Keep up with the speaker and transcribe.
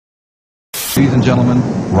Ladies and gentlemen,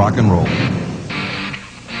 rock and roll. Do you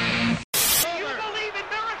believe in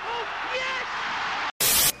miracles?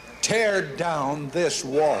 Yes! Tear down this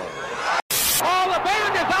wall. Oh, the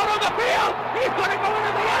band is out on the field! He's gonna go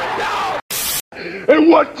into the end zone!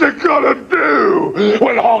 And what you gonna do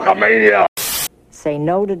with Hulkamania? Say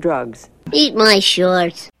no to drugs. Eat my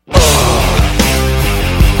shorts.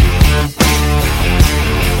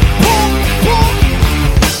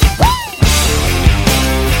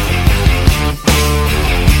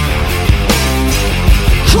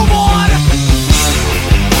 Come on!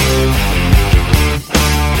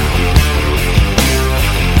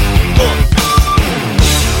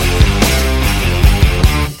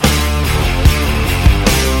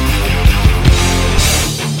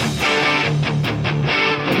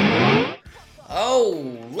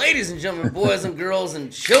 Oh, ladies and gentlemen, boys and girls, and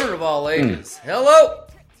children of all ages, hello,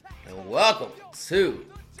 and welcome to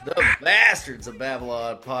the Bastards of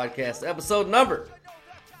Babylon podcast, episode number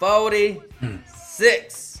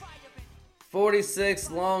 46.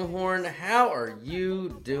 46, Longhorn. How are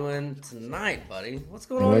you doing tonight, buddy? What's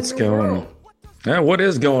going on in your world? Yeah, what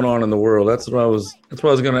is going on in the world? That's what I was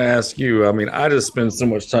going to ask you. I mean, I just spend so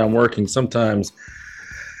much time working. Sometimes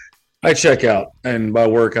I check out, and by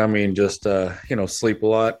work I mean just sleep a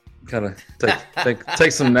lot, kind of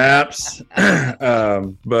take some naps.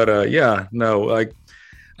 Yeah, no, like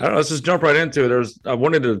I don't know. Let's just jump right into it. I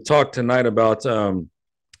wanted to talk tonight about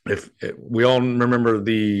if we all remember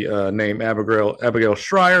the name Abigail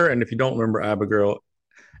Schreier, and if you don't remember Abigail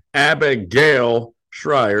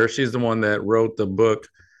Schreier, she's the one that wrote the book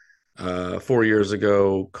 4 years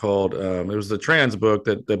ago called it was the trans book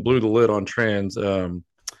that blew the lid on trans.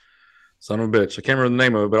 Son of a bitch, I can't remember the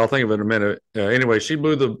name of it, but I'll think of it in a minute. Anyway, she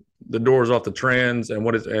blew the doors off the trans and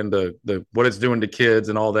what it's doing to kids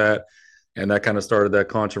and all that, and that kind of started that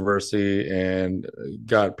controversy and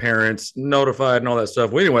got parents notified and all that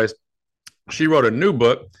stuff. Well, anyways, she wrote a new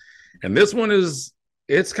book, and this one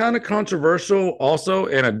it's kind of controversial also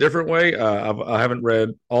in a different way. I haven't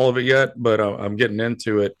read all of it yet, but I'm getting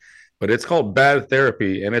into it. But it's called Bad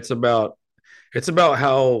Therapy, and it's about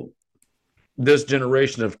how this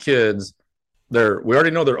generation of kids, we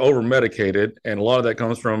already know they're over medicated, and a lot of that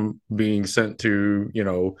comes from being sent to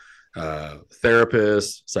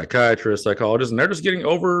therapists, psychiatrists, psychologists, and they're just getting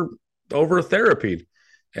over therapied.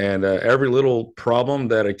 And every little problem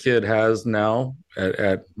that a kid has now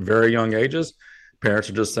at very young ages, parents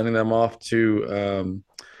are just sending them off to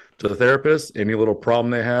the therapist. Any little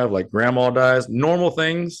problem they have, like grandma dies, normal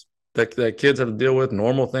things that kids have to deal with,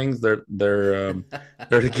 normal things, they're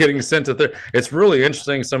getting sent to therapy. It's really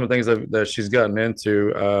interesting, some of the things that she's gotten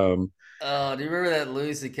into. Do you remember that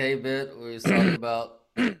Louis C.K. bit where he was talking about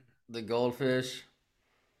the goldfish?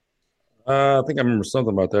 I think I remember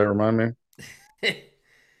something about that. Remind me.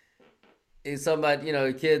 He's talking about,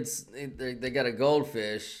 kids, they got a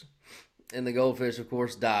goldfish, and the goldfish, of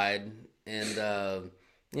course, died. And,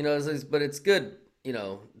 but it's good,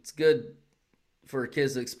 it's good for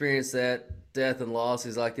kids to experience that death and loss.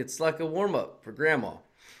 He's like, it's like a warm-up for grandma.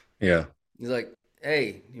 Yeah. He's like,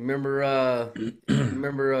 hey, you remember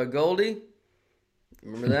Goldie?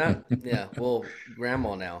 Remember that? Yeah. Well,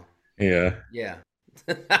 grandma now. Yeah. Yeah.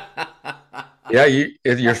 Yeah,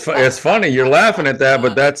 it's funny you're laughing at that,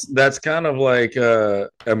 but that's kind of like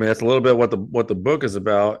that's a little bit what the book is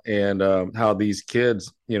about, and how these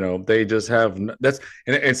kids, they just have and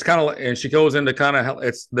it's kind of, and she goes into kind of how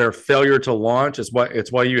it's their failure to launch. It's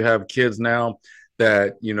why you have kids now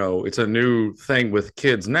that it's a new thing with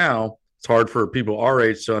kids now. It's hard for people our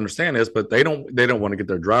age to understand this, but they don't want to get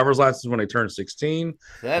their driver's license when they turn 16.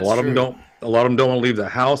 That's a lot true. of them don't want to leave the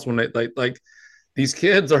house when they like these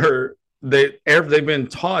kids are. They've been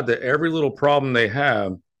taught that every little problem they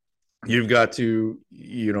have, you've got to,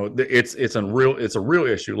 it's a real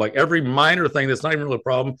issue. Like every minor thing that's not even really a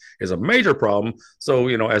problem is a major problem. So,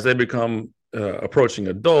 as they become approaching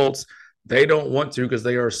adults, they don't want to, because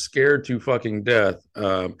they are scared to fucking death.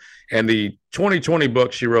 And the 2020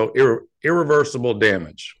 book she wrote, Irreversible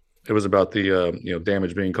Damage. It was about the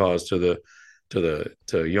damage being caused to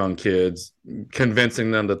young kids, convincing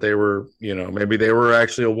them that they were, maybe they were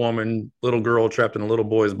actually a little girl trapped in a little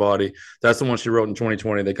boy's body. That's the one she wrote in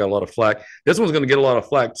 2020. They got a lot of flack. This one's going to get a lot of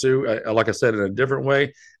flack too. Like I said, in a different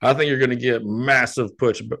way. I think you're going to get massive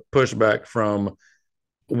pushback from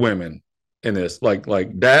women in this, like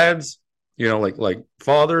dads, like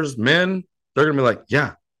fathers, men. They're going to be like,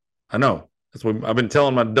 yeah, I know. That's what I've been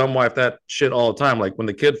telling my dumb wife, that shit all the time. Like when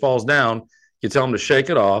the kid falls down, you tell him to shake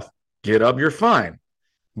it off. Get up, you're fine.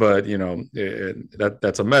 but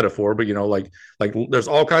that's a metaphor. But like there's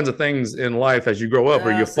all kinds of things in life as you grow up,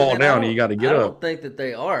 or you See, fall man, down and you got to get I up. don't think that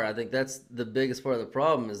they are. I think that's the biggest part of the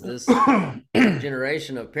problem is this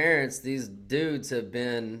generation of parents. These dudes have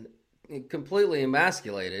been completely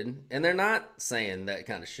emasculated, and they're not saying that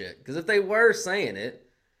kind of shit. Because if they were saying it,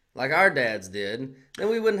 like our dads did, then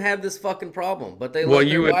we wouldn't have this fucking problem. But they let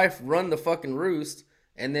their wife run the fucking roost,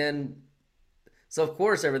 and then so of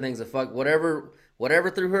course everything's a fuck. Whatever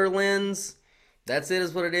through her lens, that's it.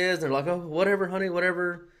 Is what it is. And they're like, oh, whatever, honey,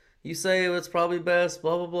 whatever you say, it's probably best.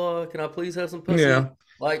 Blah blah blah. Can I please have some pussy? Yeah.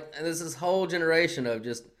 Like, and there's this whole generation of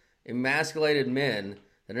just emasculated men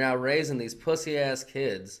that are now raising these pussy ass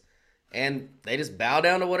kids, and they just bow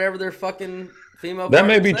down to whatever their fucking female. That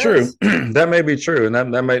may be says. true. That may be true, and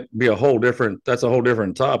that might be a whole different. That's a whole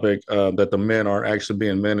different topic. That the men aren't actually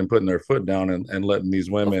being men and putting their foot down and letting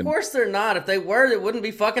these women. Of course they're not. If they were, it wouldn't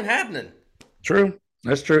be fucking happening. True.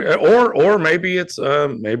 That's true. Or maybe it's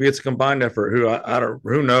a combined effort.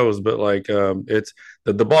 Who knows? But like it's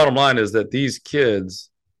the bottom line is that these kids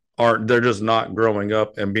they're just not growing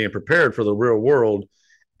up and being prepared for the real world,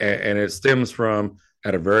 and it stems from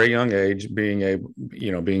at a very young age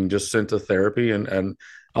being just sent to therapy, and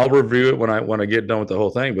I'll review it when I get done with the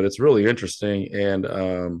whole thing. But it's really interesting.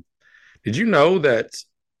 And did you know that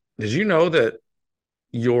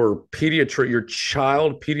your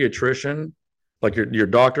child pediatrician, like your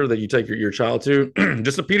doctor that you take your child to,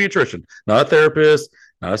 just a pediatrician, not a therapist,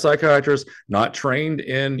 not a psychiatrist, not trained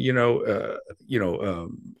in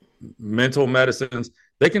mental medicines,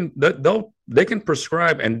 they can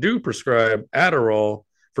prescribe and do prescribe Adderall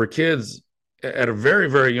for kids at a very,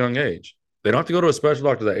 very young age. They don't have to go to a special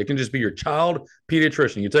doctor. That it can just be your child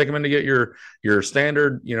pediatrician. You take them in to get your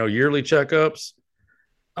standard yearly checkups.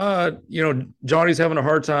 Johnny's having a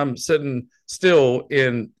hard time sitting still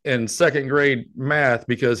in second grade math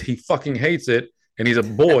because he fucking hates it, and he's a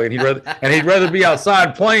boy, and he'd rather be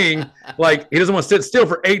outside playing. Like, he doesn't want to sit still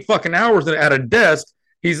for 8 fucking hours at a desk.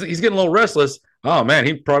 He's getting a little restless. Oh man,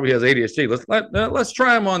 he probably has ADHD. Let's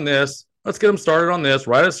try him on this. Let's get him started on this.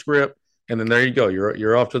 Write a script, and then there you go.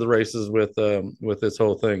 You're off to the races with this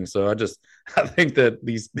whole thing. So I think that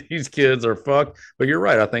these kids are fucked. But you're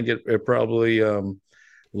right. I think it probably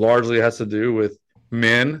largely has to do with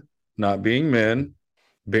men not being men,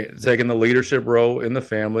 taking the leadership role in the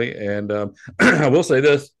family. And I will say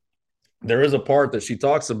this: there is a part that she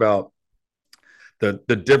talks about the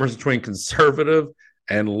difference between conservative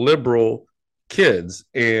and liberal kids,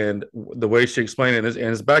 and the way she explained it is, and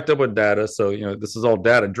it's backed up with data. So this is all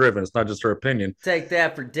data driven. It's not just her opinion. Take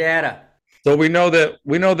that for data. So we know that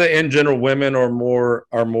in general women are more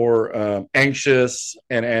anxious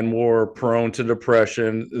and more prone to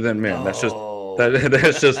depression than men. That's just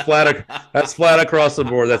flat across the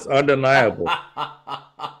board. That's undeniable.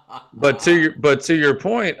 But to your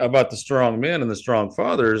point about the strong men and the strong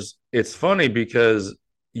fathers, it's funny because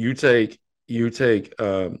you take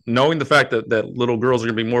knowing the fact that little girls are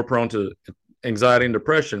going to be more prone to anxiety and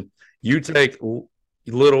depression. You take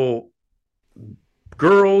little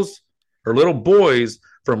girls or little boys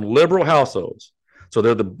from liberal households. So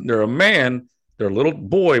they're a man, they're a little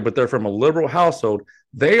boy, but they're from a liberal household.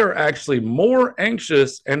 They are actually more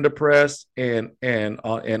anxious and depressed and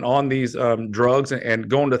on these drugs and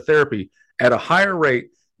going to therapy at a higher rate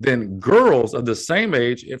than girls of the same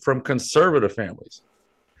age from conservative families.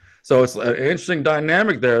 So it's an interesting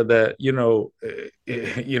dynamic there that,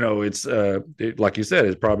 it's like you said,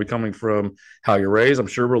 it's probably coming from how you're raised. I'm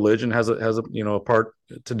sure religion has a part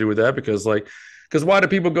to do with that, because why do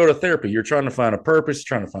people go to therapy? You're trying to find a purpose,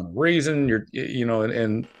 trying to find a reason.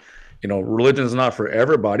 Religion is not for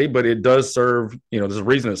everybody, but it does serve, there's a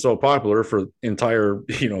reason it's so popular for entire,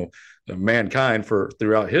 mankind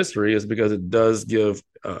throughout history, is because it does give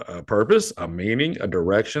a purpose, a meaning, a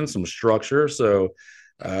direction, some structure. So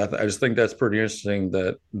I just think that's pretty interesting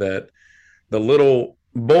that the little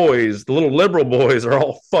liberal boys are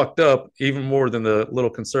all fucked up even more than the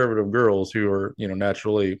little conservative girls who are,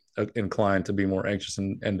 naturally inclined to be more anxious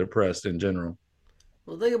and depressed in general.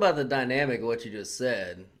 Well, think about the dynamic of what you just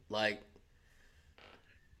said. Like,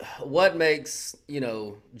 what makes,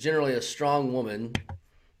 generally a strong woman,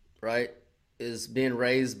 right, is being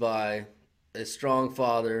raised by a strong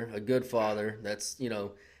father, a good father. That's,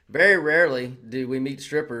 very rarely do we meet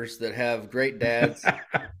strippers that have great dads,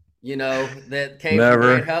 that came from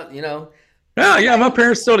great house, Yeah, my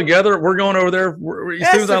parents still together. We're going over there.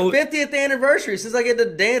 It's the 50th anniversary. Since I get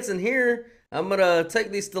to dance in here, I'm going to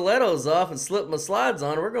take these stilettos off and slip my slides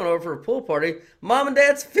on. We're going over for a pool party. Mom and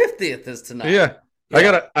Dad's 50th is tonight. Yeah.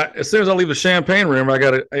 As soon as I leave the champagne room, I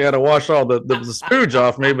gotta wash all the spooge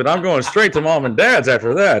off me. But I'm going straight to mom and dad's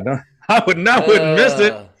after that. I wouldn't miss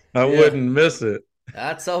it. I wouldn't miss it.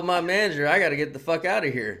 I told my manager I got to get the fuck out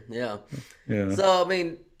of here. Yeah. So I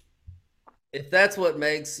mean, if that's what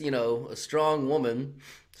makes a strong woman,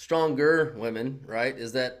 stronger women, right?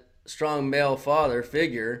 Is that strong male father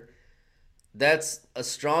figure? That's a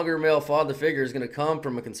stronger male father figure is going to come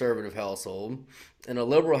from a conservative household. In a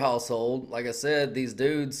liberal household, like I said, these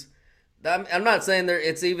dudes. I'm not saying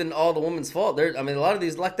it's even all the woman's fault. A lot of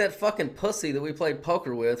these, like that fucking pussy that we played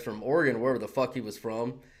poker with from Oregon, wherever the fuck he was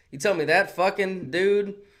from. You tell me that fucking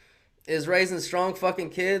dude is raising strong fucking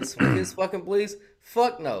kids with his fucking beliefs?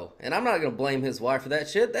 Fuck no. And I'm not going to blame his wife for that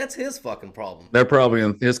shit. That's his fucking problem.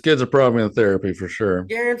 His kids are probably in therapy for sure.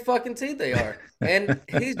 Guaranteed they are. And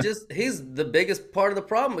he's the biggest part of the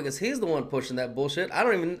problem because he's the one pushing that bullshit.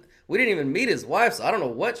 We didn't even meet his wife, so I don't know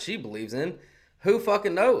what she believes in. Who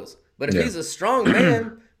fucking knows? But if he's a strong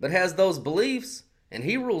man but has those beliefs and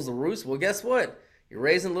he rules the roost, well, guess what? You're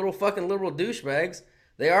raising little fucking liberal douchebags.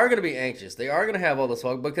 They are going to be anxious. They are going to have all this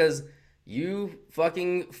fuck because you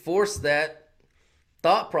fucking force that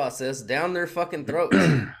thought process down their fucking throats.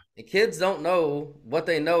 And kids don't know what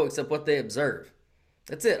they know except what they observe.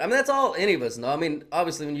 That's it. That's all any of us know.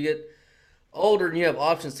 Obviously when you get older and you have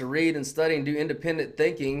options to read and study and do independent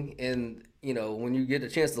thinking and, when you get a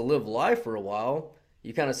chance to live life for a while,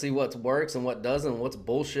 you kind of see what works and what doesn't, and what's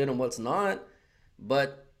bullshit and what's not.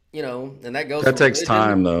 But, and that goes. That takes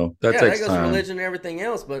time, though. That goes for religion and everything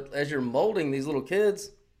else. But as you're molding these little kids,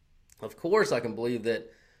 of course, I can believe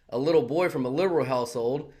that a little boy from a liberal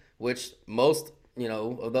household, which most,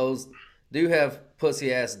 of those do have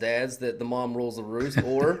pussy ass dads that the mom rules the roost,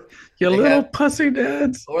 or pussy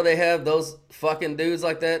dads, or they have those fucking dudes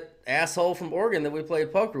like that asshole from Oregon that we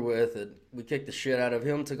played poker with. That we kicked the shit out of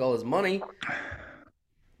him, took all his money.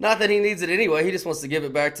 Not that he needs it anyway. He just wants to give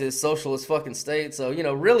it back to his socialist fucking state. So,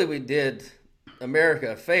 really we did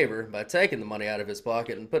America a favor by taking the money out of his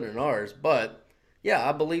pocket and putting it in ours. But, yeah,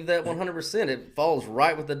 I believe that 100%. It falls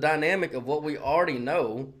right with the dynamic of what we already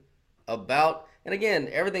know about. And again,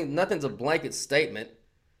 nothing's a blanket statement.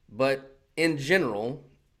 But in general,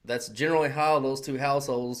 that's generally how those two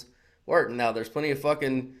households work. Now, there's plenty of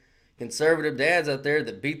fucking conservative dads out there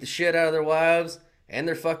that beat the shit out of their wives and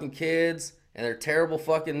their fucking kids. And they're terrible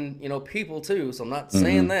fucking, people too. So I'm not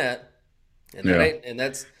saying that.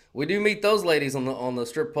 And we do meet those ladies on the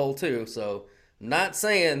strip pole too. So I'm not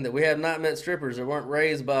saying that we have not met strippers that weren't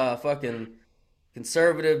raised by a fucking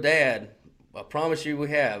conservative dad. I promise you we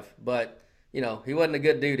have. But, he wasn't a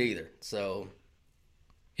good dude either. So.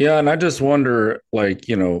 Yeah. And I just wonder,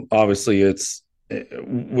 obviously it's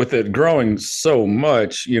with it growing so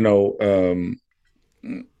much, the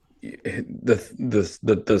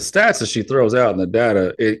stats that she throws out in the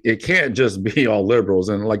data, it can't just be all liberals.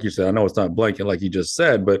 And like you said, I know it's not blanket like you just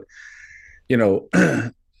said, but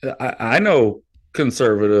I know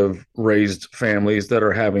conservative raised families that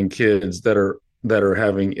are having kids that are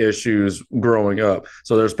having issues growing up.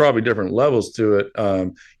 So there's probably different levels to it.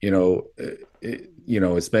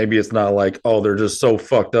 It's not like, oh, they're just so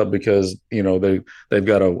fucked up because they've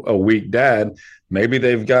got a weak dad. Maybe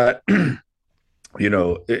they've got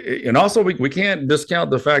and also we can't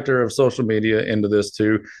discount the factor of social media into this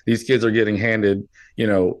too. These kids are getting handed,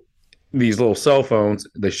 these little cell phones.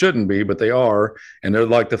 They shouldn't be, but they are. And they're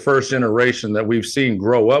like the first generation that we've seen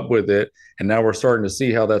grow up with it. And now we're starting to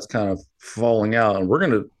see how that's kind of falling out. And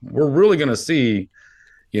we're really going to see,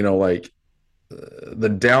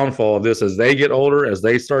 the downfall of this as they get older, as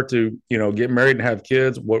they start to, get married and have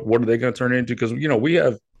kids. What are they going to turn into? Because,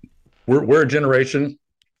 we're a generation.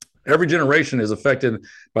 Every generation is affected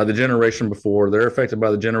by the generation before. They're affected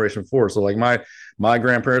by the generation before. So like my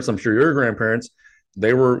grandparents, I'm sure your grandparents,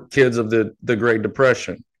 they were kids of the Great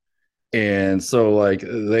Depression. And so like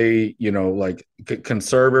they,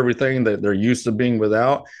 conserve everything that they're used to being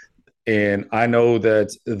without. And I know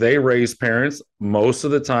that they raised parents most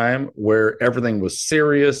of the time where everything was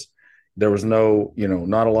serious. There was no,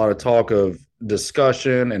 not a lot of talk of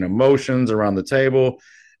discussion and emotions around the table.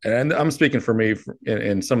 And I'm speaking for me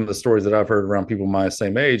in some of the stories that I've heard around people my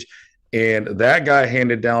same age. And that got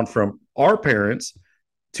handed down from our parents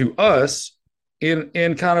to us in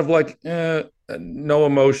kind of like no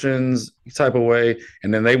emotions type of way.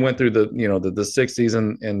 And then they went through the 60s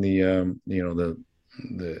and the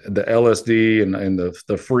LSD and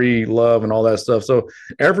the free love and all that stuff. So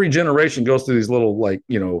every generation goes through these little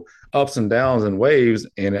ups and downs and waves.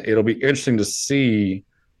 And it'll be interesting to see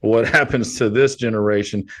what happens to this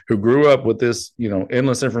generation who grew up with this,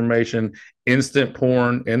 endless information, instant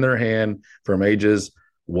porn in their hand from ages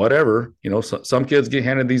whatever. You know, some kids get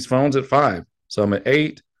handed these phones at 5, some at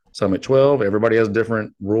 8, some at 12. Everybody has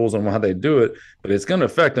different rules on how they do it, but it's going to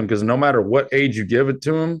affect them because no matter what age you give it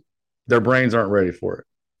to them, their brains aren't ready for it.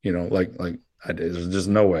 You know, there's just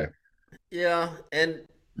no way. Yeah, and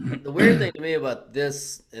the weird thing to me about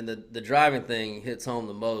this and the driving thing hits home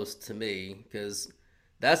the most to me because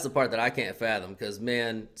that's the part that I can't fathom. Because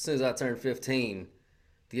man, as soon as I turned 15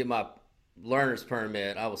 to get my learner's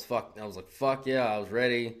permit, I was fuck. I was like, fuck yeah, I was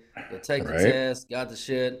ready to take the Right. test, got the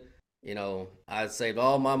shit. You know, I saved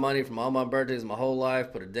all my money from all my birthdays my whole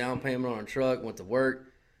life, put a down payment on a truck, went to work,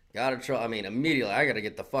 got a truck. I mean, immediately I got to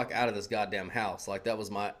get the fuck out of this goddamn house. Like that was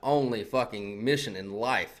my only fucking mission in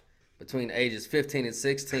life between ages 15 and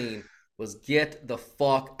 16 was get the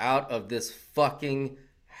fuck out of this fucking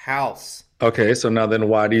house. Okay, so now then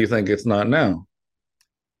why do you think it's not now?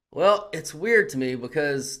 Well, it's weird to me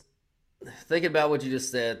because thinking about what you just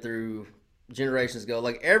said through generations ago,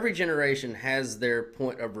 like every generation has their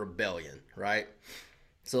point of rebellion, right?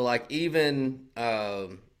 So like even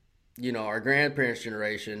our grandparents'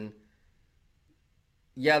 generation,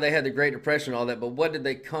 yeah, they had the Great Depression and all that, but what did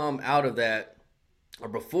they come out of that or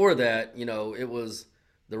before that? It was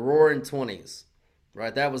the Roaring Twenties,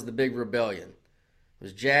 right? That was the big rebellion. It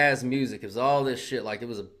was jazz music. It was all this shit. Like it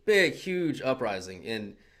was a big, huge uprising,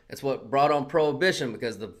 and it's what brought on prohibition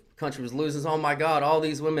because the country was losing. Oh my God! All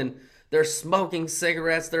these women, they're smoking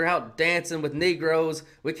cigarettes. They're out dancing with Negroes.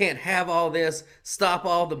 We can't have all this. Stop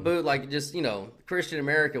all the boot. Like just Christian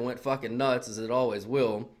America went fucking nuts as it always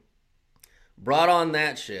will. Brought on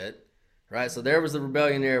that shit, right? So there was the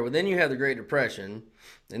rebellion there. But then you have the Great Depression,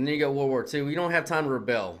 and then you got World War II. You don't have time to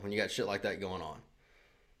rebel when you got shit like that going on.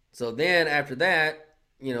 So then after that,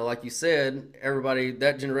 like you said, everybody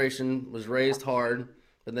that generation was raised hard,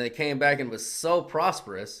 but then they came back and was so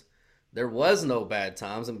prosperous. There was no bad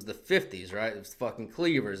times. It was the 50s, right? It was fucking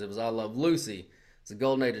Cleavers. It was I Love Lucy. It's the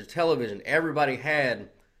golden age of television. Everybody had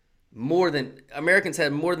Americans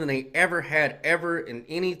had more than they ever had ever in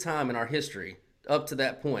any time in our history up to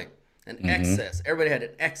that point. An excess. Everybody had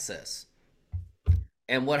an excess.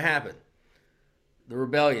 And what happened? The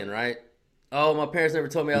rebellion, right? Oh, my parents never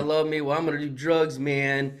told me I love me. Well, I'm gonna do drugs,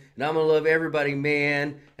 man, and I'm gonna love everybody,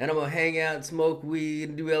 man, and I'm gonna hang out and smoke weed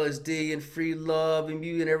and do LSD and free love and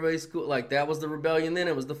be in everybody's school. Like that was the rebellion. Then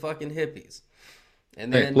it was the fucking hippies,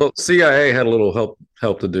 and Hey, then well, CIA had a little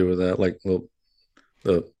help to do with that, like the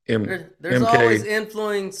there's always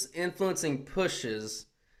MK. influencing pushes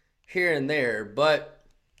here and there, but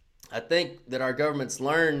I think that our government's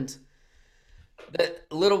learned that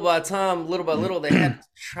little by time, little by little, they had to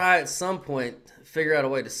try at some point figure out a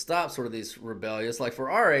way to stop sort of these rebellious. Like for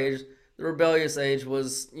our age, the rebellious age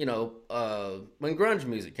was when grunge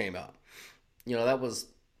music came out. That was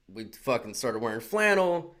we fucking started wearing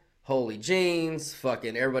flannel, holy jeans,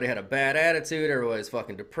 fucking everybody had a bad attitude, everybody's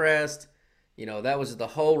fucking depressed. That was the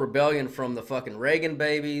whole rebellion from the fucking Reagan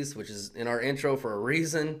babies, which is in our intro for a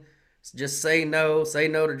reason. Just say no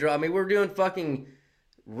to drugs. I mean, we're doing fucking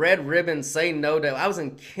red ribbon, say no to. I was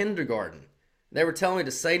in kindergarten. They were telling me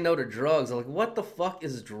to say no to drugs. I'm like, what the fuck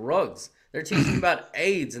is drugs? They're teaching me about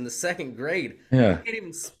AIDS in the second grade. I Yeah. can't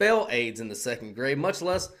even spell AIDS in the second grade, much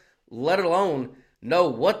less, let alone know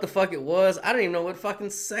what the fuck it was. I didn't even know what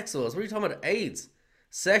fucking sex was. What are you talking about? AIDS,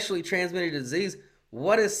 sexually transmitted disease.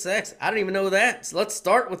 What is sex? I didn't even know that. So let's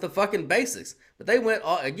start with the fucking basics. But they went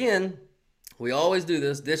again. We always do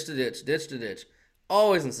this, ditch to ditch, ditch to ditch.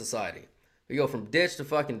 Always in society. We go from ditch to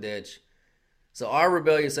fucking ditch. So our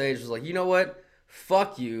rebellious age was like, you know what?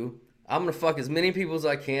 Fuck you. I'm gonna fuck as many people as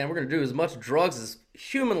I can. We're gonna do as much drugs as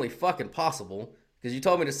humanly fucking possible. Because you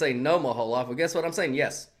told me to say no my whole life. Well, guess what? I'm saying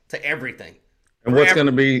yes to everything. And Forever.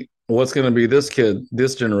 what's gonna be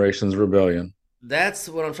this generation's rebellion? That's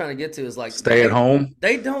what I'm trying to get to is like Stay at home?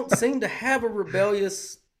 they don't seem to have a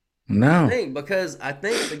rebellious No. thing because I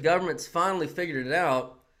think the government's finally figured it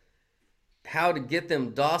out how to get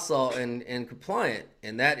them docile and compliant,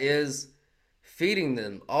 and that is feeding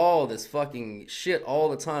them all this fucking shit all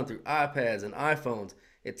the time through iPads and iPhones.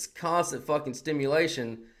 It's constant fucking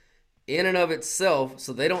stimulation in and of itself,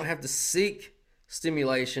 so they don't have to seek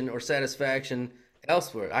stimulation or satisfaction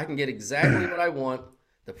elsewhere. I can get exactly what I want,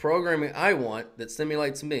 the programming I want that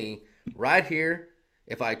stimulates me right here.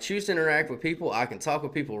 If I choose to interact with people, I can talk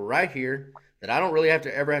with people right here that I don't really have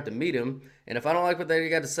to ever have to meet them. And if I don't like what they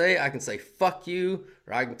got to say, I can say fuck you,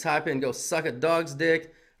 or I can type in go suck a dog's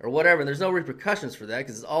dick or whatever. And there's no repercussions for that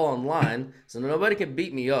because it's all online, so nobody can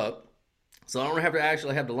beat me up. So I don't have to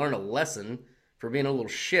actually have to learn a lesson for being a little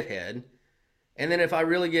shithead. And then if I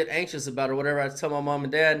really get anxious about it or whatever, I tell my mom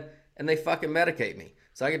and dad, and they fucking medicate me.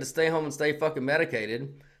 So I get to stay home and stay fucking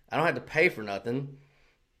medicated. I don't have to pay for nothing.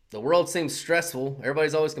 The world seems stressful.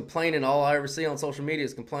 Everybody's always complaining. All I ever see on social media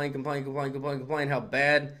is complain how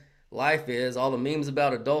bad life is. All the memes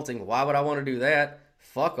about adulting. Why would I want to do that?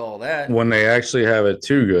 Fuck all that. When they actually have it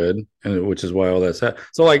too good, and which is why all that's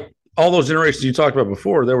so like all those generations you talked about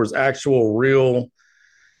before, there was actual real,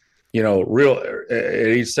 real at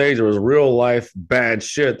each stage there was real life bad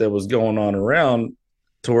shit that was going on around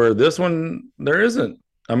to where this one there isn't.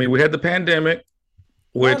 I mean, we had the pandemic,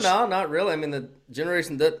 Well, which no, not really. I mean, the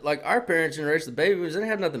generation that, like our parents' generation, the baby boomers, they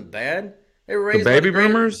didn't have nothing bad. They were the raised by the baby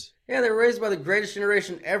greatest. boomers. Yeah, they were raised by the greatest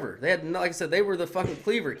generation ever. They had, like I said, they were the fucking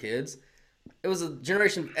Cleaver kids. It was a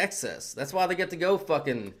generation of excess. That's why they get to go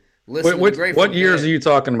fucking listen to the Grateful What years Dead. are you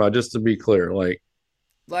talking about? Just to be clear,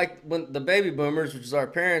 Like when the baby boomers, which is our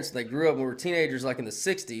parents, they grew up when we were teenagers, like in the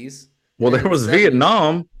 '60s. well, and there in the was 70s.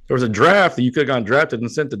 Vietnam. There was a draft that you could have gotten drafted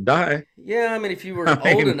and sent to die. Yeah, I mean, if you were I old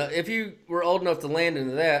mean- enough, if you were old enough to land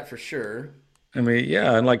into that, for sure. I mean,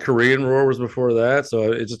 yeah, and like Korean War was before that,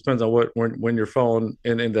 so it just depends on when you're falling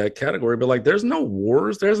in that category. But like, there's no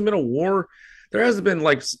wars. There hasn't been a war. There hasn't been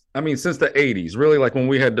like, I mean, since the '80s, really, like when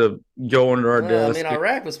we had to go under our Well, I desk. mean,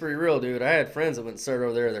 Iraq was pretty real, dude. I had friends that went and served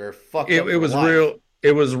over there that were fucked up. It for was life. real.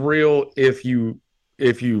 It was real if you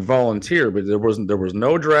volunteer, but there was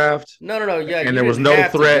no draft, No. Yeah, and you there was didn't no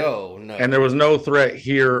have to threat, go, no. and there was no threat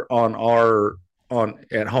here on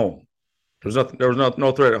at home. There was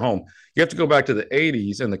no threat at home. You have to go back to the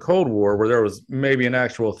 '80s and the Cold War, where there was maybe an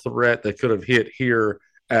actual threat that could have hit here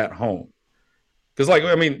at home. Because, like,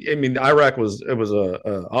 I mean, Iraq was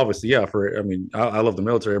obviously, yeah. I love the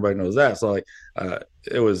military. Everybody knows that. So, like,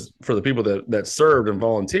 it was for the people that served and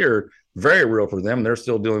volunteered, very real for them. They're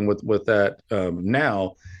still dealing with that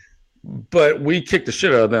now. But we kicked the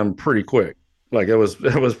shit out of them pretty quick. Like, it was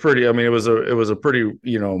pretty. I mean, it was a pretty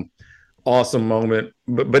awesome moment.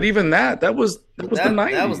 But even that was the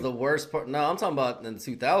 '90s. That was the worst part. No, I'm talking about in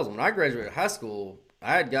 2000 when I graduated high school.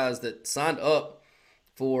 I had guys that signed up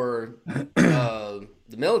for the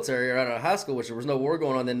military or out of high school, which there was no war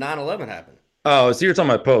going on. Then 9/11 happened. Oh, so you're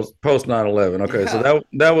talking about post 9/11. Okay, Yeah. so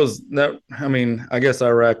that was that. I mean, I guess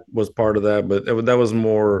Iraq was part of that, but that was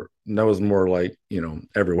more like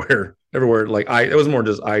everywhere. Like it was more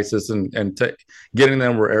just ISIS and getting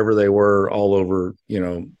them wherever they were all over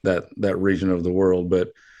that region of the world.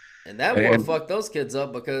 But And that war fucked those kids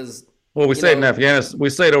up because we stayed in Afghanistan.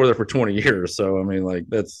 We stayed over there for 20 years. So I mean, like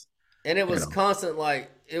that's. And it was constant, like,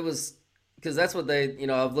 it was, because that's what they,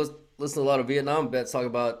 I've listened to a lot of Vietnam vets talk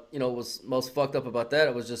about, what was most fucked up about that.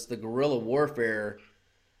 It was just the guerrilla warfare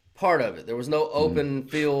part of it. There was no open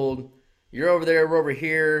field. You're over there, we're over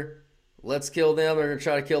here. Let's kill them. They're going to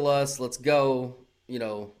try to kill us. Let's go,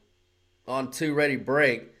 on to ready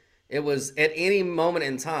break. It was at any moment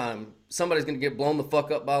in time, somebody's going to get blown the fuck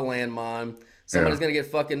up by a landmine. Somebody's going to get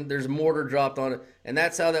fucking, there's mortar dropped on it. And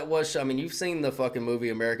that's how that was. I mean, you've seen the fucking movie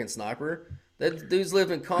American Sniper. That dude's lived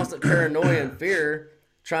in constant paranoia and fear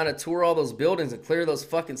trying to tour all those buildings and clear those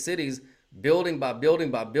fucking cities building by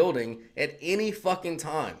building by building at any fucking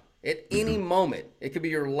time. At any moment. It could be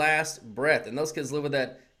your last breath. And those kids live with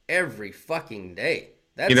that every fucking day.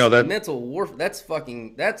 That's that mental warfare. That's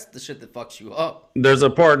the shit that fucks you up. There's a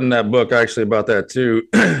part in that book actually about that too,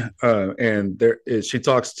 and she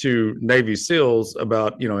talks to Navy SEALs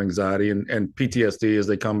about anxiety and PTSD as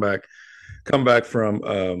they come back from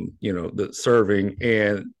the serving,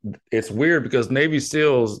 and it's weird because Navy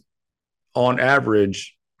SEALs on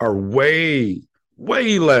average are way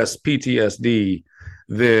less PTSD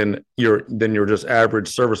than your just average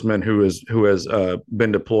serviceman who has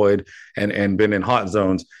been deployed and been in hot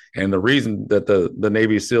zones. And the reason that the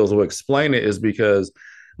Navy SEALs will explain it is because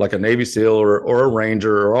like a Navy SEAL or a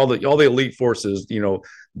Ranger or all the elite forces,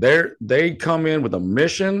 they come in with a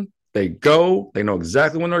mission. They know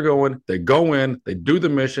exactly when they're going. They go in, they do the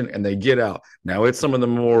mission, and they get out. Now it's some of the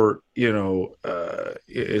more,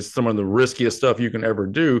 it's some of the riskiest stuff you can ever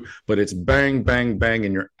do, but it's bang, bang, bang,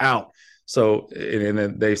 and you're out. So, and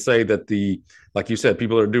then they say that like you said,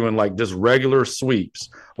 people are doing like just regular sweeps,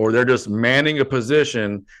 or they're just manning a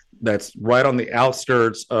position that's right on the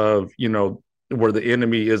outskirts of, where the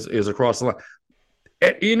enemy is across the line.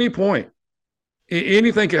 At any point,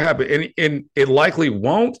 anything can happen, and it likely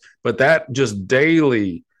won't, but that just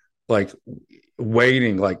daily, like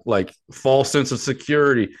waiting, like false sense of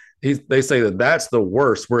security. They say that's the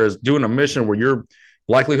worst. Whereas doing a mission where your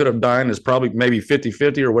likelihood of dying is probably maybe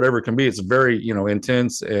 50-50 or whatever it can be. It's a very,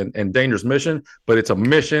 intense and dangerous mission, but it's a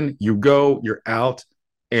mission. You go, you're out,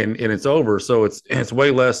 and it's over. So it's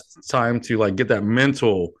way less time to like get that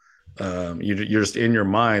mental. You're just in your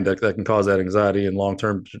mind that can cause that anxiety and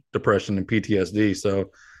long-term depression and PTSD. So I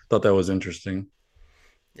thought that was interesting.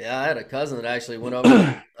 Yeah, I had a cousin that actually went over,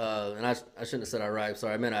 and I shouldn't have said Iraq.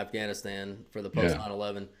 Sorry, I meant Afghanistan for the post Yeah.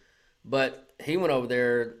 9/11. But he went over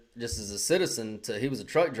there just as a citizen. He was a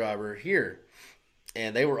truck driver here,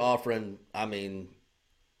 and they were offering. I mean,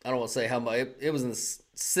 I don't want to say how much. It was in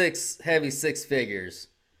the heavy six figures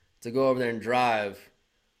to go over there and drive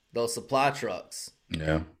those supply trucks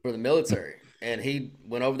Yeah. for the military. And he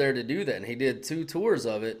went over there to do that, and he did 2 tours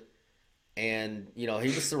of it. And he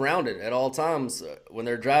was surrounded at all times when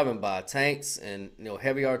they're driving by tanks and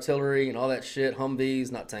heavy artillery and all that shit,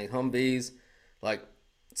 Humvees, not tank Humvees, like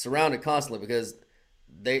surrounded constantly because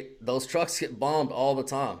those trucks get bombed all the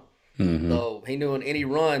time. So he knew in any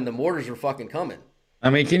run the mortars were fucking coming. I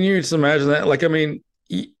mean, can you just imagine that? Like, I mean,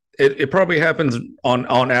 it probably happens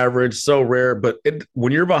on average, so rare, but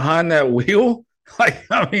when you're behind that wheel, like,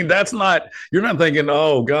 I mean, you're not thinking,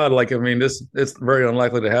 oh God, like, I mean, it's very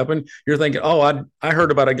unlikely to happen. You're thinking, oh, I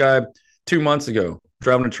heard about a guy 2 months ago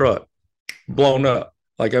driving a truck, blown up.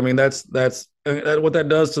 Like, I mean, that's what that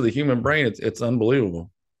does to the human brain. It's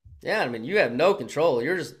unbelievable. Yeah, I mean, you have no control.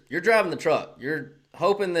 You're driving the truck. You're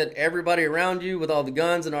hoping that everybody around you with all the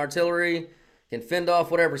guns and artillery can fend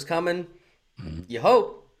off whatever's coming. You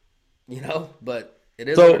hope, but it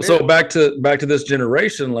is. So back to this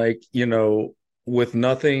generation, like, with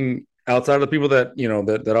nothing outside of the people that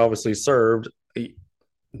that obviously served,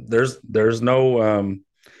 there's nothing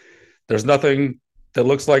that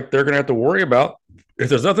looks like they're gonna have to worry about. If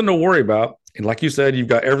there's nothing to worry about, and like you said, you've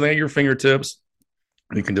got everything at your fingertips,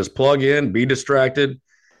 you can just plug in, be distracted.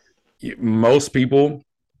 Most people,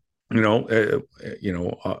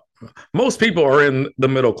 most people are in the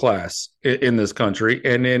middle class in this country,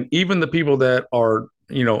 and then even the people that are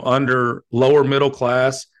under lower middle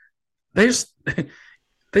class, they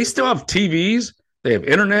they still have TVs, they have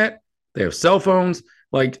internet, they have cell phones.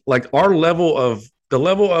 Like our level of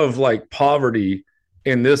like poverty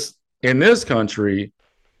in this country,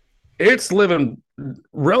 it's living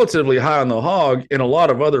relatively high on the hog in a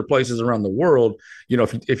lot of other places around the world.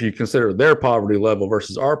 If you consider their poverty level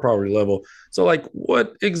versus our poverty level. So, like,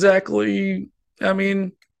 what exactly? I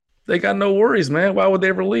mean, they got no worries, man. Why would they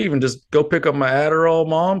ever leave and just go pick up my Adderall,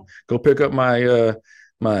 mom? Go pick up my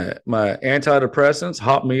my antidepressants,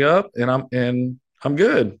 hop me up, and I'm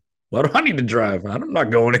good. Why do I need to drive? I'm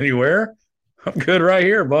not going anywhere. I'm good right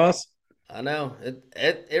here, boss. I know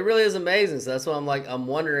it really is amazing. So that's why I'm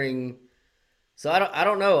wondering. So I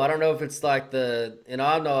don't know. I don't know if it's like I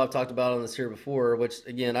know I've talked about on this here before, which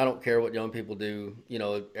again, I don't care what young people do.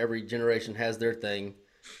 Every generation has their thing.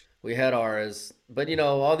 We had ours, but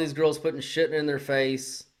all these girls putting shit in their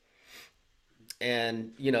face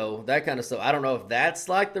and that kind of stuff. I don't know if that's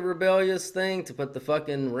like the rebellious thing to put the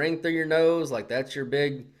fucking ring through your nose, like that's your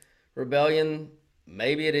big rebellion.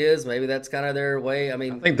 Maybe it is. Maybe that's kind of their way. I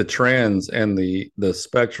mean, I think the trans and the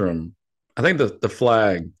spectrum. I think the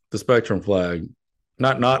flag, the spectrum flag,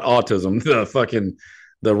 not autism,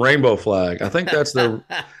 the rainbow flag. I think that's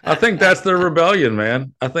the rebellion,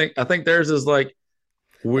 man. I think theirs is like.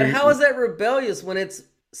 But how is that rebellious when it's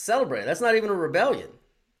celebrated? That's not even a rebellion.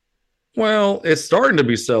 Well, it's starting to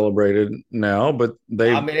be celebrated now, but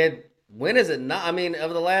when is it not? I mean,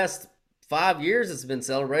 over the last 5 years, it's been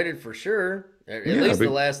celebrated for sure. At least the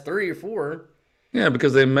last 3 or 4. Yeah,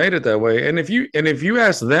 because they made it that way. And if you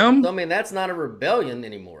ask them, so, I mean, that's not a rebellion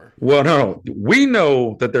anymore. Well, no, we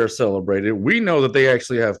know that they're celebrated. We know that they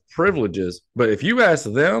actually have privileges. But if you ask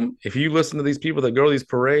them, if you listen to these people that go to these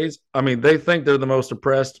parades, I mean, they think they're the most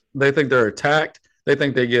oppressed. They think they're attacked. They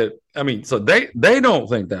think they get. I mean, so they don't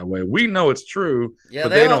think that way. We know it's true. Yeah,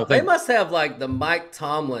 they must have like the Mike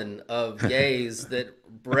Tomlin of gays that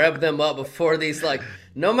rev them up before these. Like,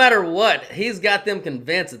 no matter what, he's got them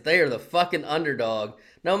convinced that they are the fucking underdog.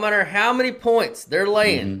 No matter how many points they're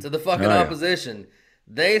laying to the fucking opposition,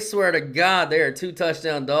 they swear to God they are 2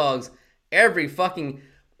 touchdown dogs every fucking.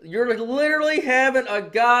 You're literally having a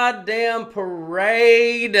goddamn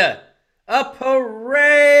parade. A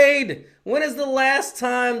parade. When is the last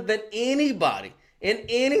time that anybody in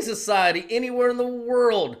any society, anywhere in the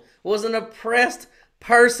world, was an oppressed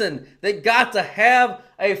person that got to have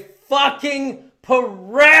a fucking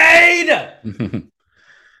parade?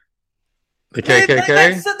 The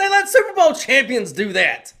KKK? They let Super Bowl champions do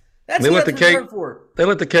that. That's what it's reserved for. They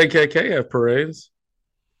let the KKK have parades.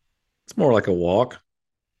 It's more like a walk.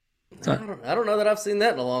 I don't know that I've seen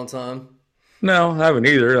that in a long time. No, I haven't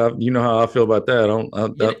either. You know how I feel about that. I don't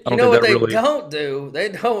what think don't do? They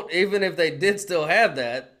don't, even if they did still have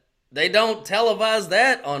that, they don't televise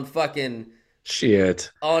that on fucking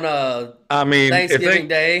shit. On Thanksgiving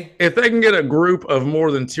Day. If they can get a group of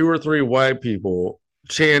more than 2 or 3 white people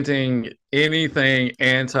chanting anything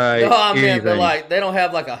anti No, I meant, but anything. like they don't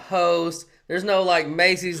have like a host. There's no like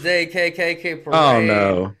Macy's Day KKK parade. Oh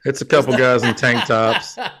no, it's a couple guys in tank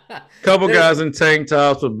tops. Couple guys in tank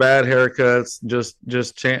tops with bad haircuts,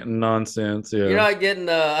 just chanting nonsense. Yeah. You're not getting.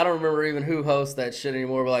 I don't remember even who hosts that shit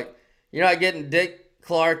anymore. But like, you're not getting Dick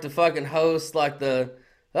Clark to fucking host like the.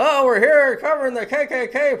 Oh, we're here covering the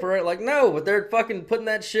KKK parade. Like, no, but they're fucking putting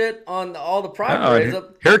that shit on all the pride parades.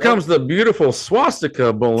 Here comes the beautiful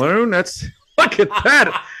swastika balloon. That's look at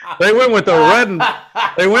that. They went with the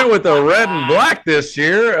red and black this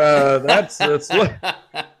year. That's what.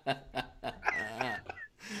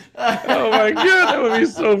 Oh my god, that would be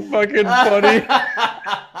so fucking funny.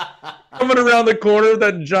 Coming around the corner of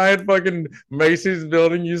that giant fucking Macy's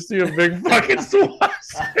building, you see a big fucking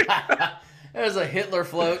swastika. There's a Hitler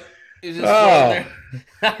float. He's just floating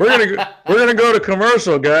there. we're gonna go to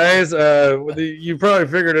commercial, guys. You probably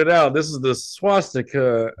figured it out. This is the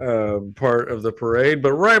swastika part of the parade,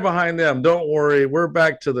 but right behind them, don't worry, we're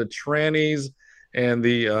back to the trannies and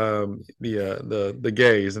the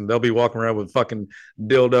gays, and they'll be walking around with fucking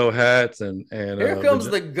dildo hats and here comes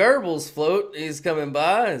the Goebbels float. He's coming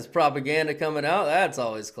by. His propaganda coming out. That's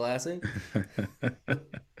always classy.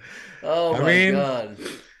 Oh my god.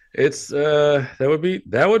 It's that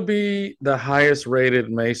would be the highest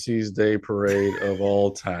rated Macy's Day Parade of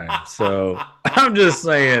all time. So I'm just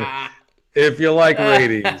saying, if you like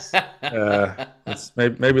ratings, let's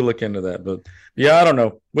maybe look into that. But yeah, I don't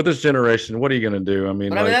know. With this generation, what are you gonna do? I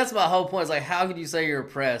mean, that's my whole point. It's like, how could you say you're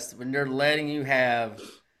oppressed when they're letting you have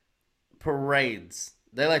parades?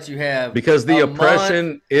 They let you have because the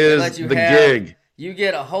oppression is the gig. You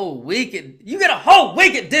get a whole week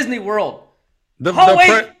at Disney World.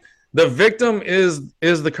 The victim is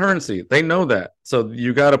the currency. They know that. So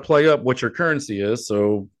you got to play up what your currency is.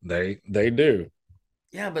 So they do.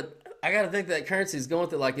 Yeah, but I got to think that currency is going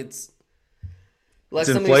through like it's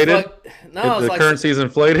inflated. The currency is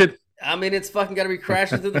inflated. I mean, it's fucking got to be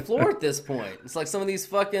crashing through the floor at this point. It's like some of these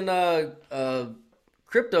fucking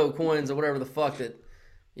crypto coins or whatever the fuck that,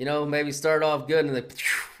 maybe start off good and they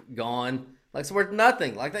gone. Like it's worth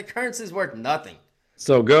nothing. Like that currency is worth nothing.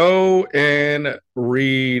 So go and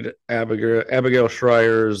read Abigail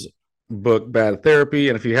Schreier's book Bad Therapy,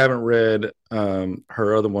 and if you haven't read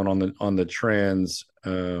her other one on the trans,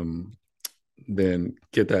 then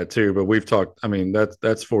get that too. But we've talked. I mean,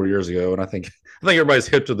 that's 4 years ago, and I think everybody's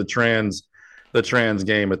hip to the trans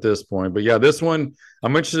game at this point. But yeah, this one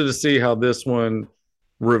I'm interested to see how this one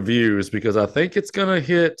reviews because I think it's gonna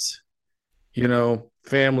hit,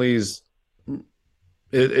 families.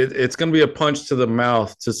 It's going to be a punch to the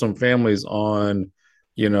mouth to some families on,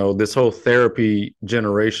 this whole therapy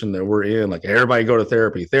generation that we're in. Like everybody go to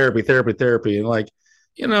therapy, and like,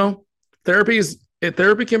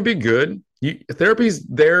 therapy can be good. Therapy's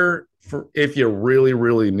there for if you really,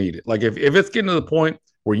 really need it. Like if it's getting to the point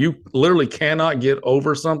where you literally cannot get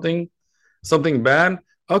over something bad,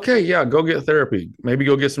 okay, yeah, go get therapy. Maybe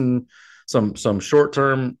go get some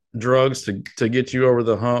short-term drugs to get you over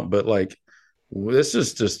the hump. But like, this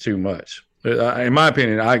is just too much. In my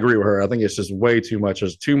opinion, I agree with her. I think it's just way too much.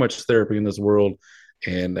 There's too much therapy in this world.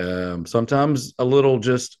 And sometimes a little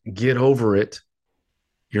just get over it.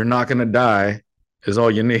 You're not going to die is all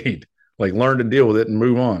you need. Like learn to deal with it and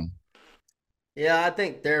move on. Yeah, I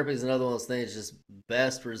think therapy is another one of those things just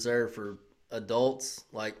best reserved for adults.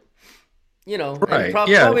 Like, right.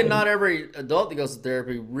 Probably not every adult that goes to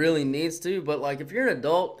therapy really needs to, but like if you're an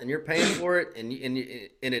adult and you're paying for it and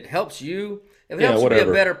it helps you, if it helps you be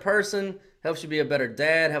a better person, helps you be a better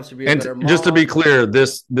dad, helps you be a better mom. Just to be clear,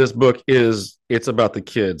 this book it's about the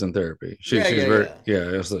kids in therapy. She's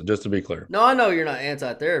just to be clear. No, I know you're not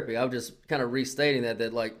anti-therapy. I'm just kind of restating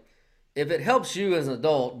that like if it helps you as an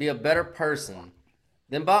adult be a better person,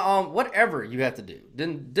 then by whatever you have to do,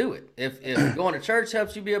 then do it. If going to church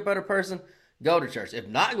helps you be a better person, go to church. If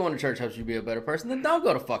not going to church helps you be a better person, then don't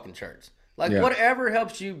go to fucking church. Like whatever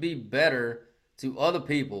helps you be better to other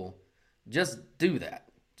people, just do that.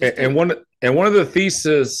 One of the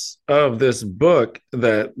thesis of this book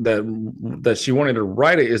that she wanted to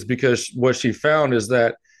write it is because what she found is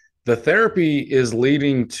that the therapy is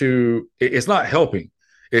leading to it's not helping.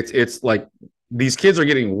 It's like these kids are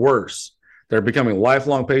getting worse. They're becoming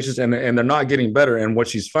lifelong patients and they're not getting better. And what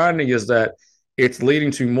she's finding is that it's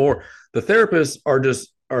leading to more. The therapists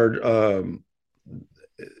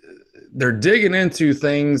they're digging into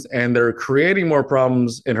things and they're creating more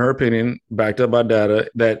problems, in her opinion, backed up by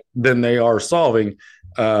data, than they are solving.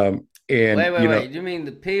 Wait. You mean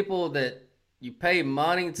the people that you pay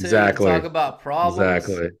money to talk about problems?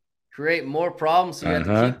 Exactly. Create more problems, so you have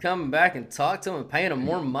to keep coming back and talk to them and paying them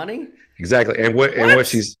more money? Exactly. And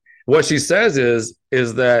what she says is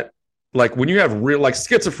that like when you have real like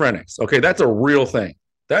schizophrenics, okay, that's a real thing.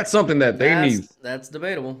 That's something that they need. That's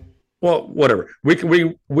debatable. Well, whatever.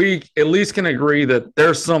 We at least can agree that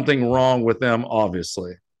there's something wrong with them,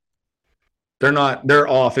 obviously. They're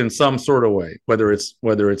off in some sort of way, whether it's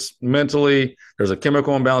mentally, there's a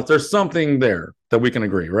chemical imbalance, there's something there that we can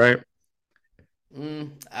agree, right?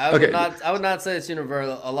 I would not say it's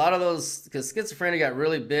universal. A lot of those, because schizophrenia got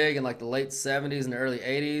really big in like the late 70s and the early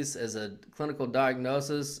 80s as a clinical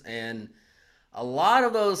diagnosis, and a lot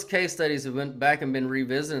of those case studies have went back and been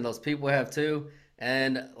revisited, and those people have too,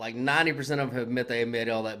 and like 90% of them have admit they made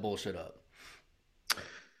all that bullshit up.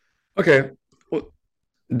 Okay. Well,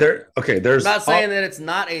 there's I'm not saying that it's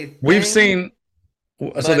not a thing, we've seen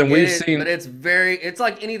but it's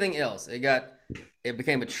like anything else. It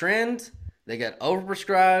became a trend. They got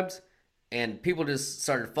overprescribed, and people just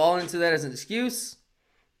started falling into that as an excuse.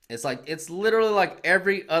 It's literally like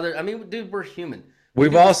every other. I mean, dude, we're human.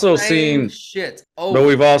 We've also seen shit but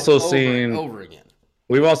we've also seen over again.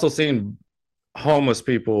 We've also seen homeless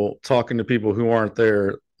people talking to people who aren't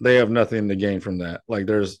there. They have nothing to gain from that. Like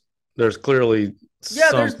there's clearly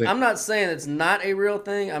something. I'm not saying it's not a real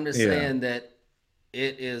thing. I'm just saying that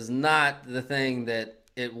it is not the thing that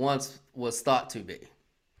it once was thought to be.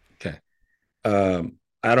 Okay.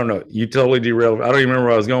 I don't know. You totally derailed. I don't even remember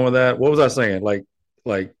where I was going with that. What was I saying? Like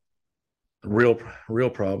real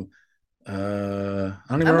problem. I don't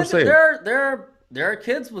even remember what I'm saying. There are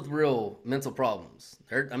kids with real mental problems.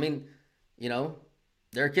 There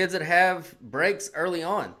are kids that have breaks early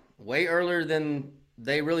on, way earlier than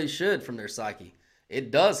they really should from their psyche.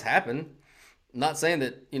 It does happen. I'm not saying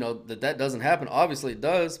that, that doesn't happen. Obviously it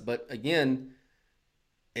does, but again,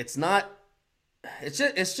 it's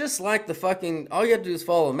just like the fucking, all you have to do is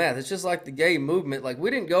follow math. It's just like the gay movement. Like we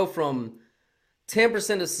didn't go from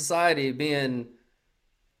 10% of society being,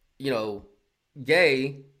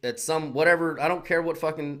 gay at some, whatever, I don't care what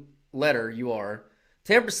fucking letter you are,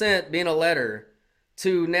 10% being a letter,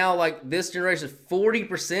 to now like this generation,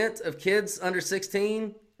 40% of kids under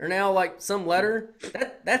 16 are now like some letter.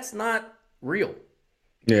 That's not real.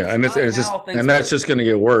 Yeah, and that's just going to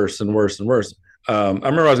get worse and worse and worse. I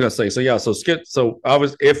remember what I was going to say.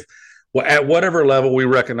 At whatever level we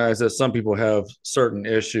recognize that some people have certain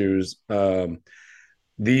issues,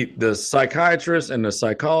 the psychiatrist and the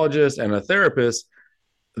psychologist and the therapist,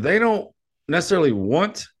 they don't necessarily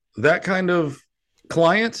want that kind of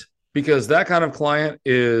client, because that kind of client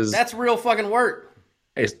that's real fucking work.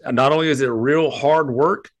 It's not only is it real hard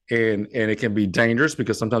work, and it can be dangerous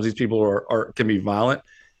because sometimes these people can be violent.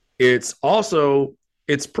 It's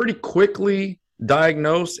pretty quickly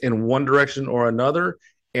diagnosed in one direction or another,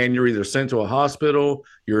 and you're either sent to a hospital,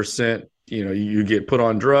 you're sent, you get put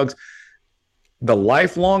on drugs. The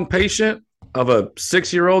lifelong patient of a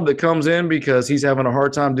 6-year-old that comes in because he's having a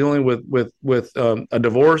hard time dealing with a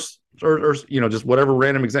divorce or just whatever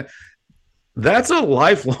random example, that's a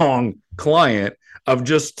lifelong client of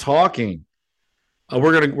just talking.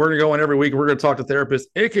 We're gonna go in every week. We're gonna talk to therapists.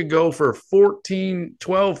 It could go for 14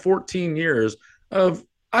 years of,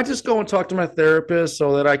 I just go and talk to my therapist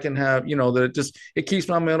so that I can have, that it keeps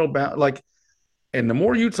my mental balance. Like, and the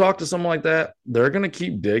more you talk to someone like that, they're going to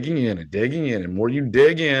keep digging in. And more you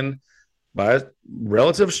dig in by a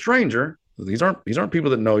relative stranger, these aren't people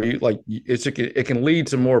that know you. Like it can lead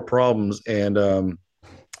to more problems. And I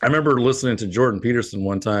remember listening to Jordan Peterson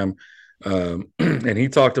one time, and he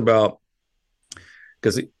talked about,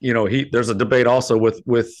 because there's a debate also with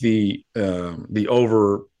the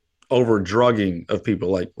over drugging of people,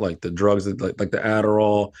 like the drugs, like the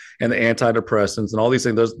Adderall and the antidepressants and all these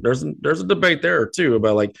things. There's a debate there too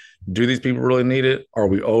about, like, do these people really need it? Are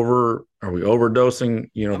we overdosing?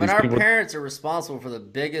 Our parents are responsible for the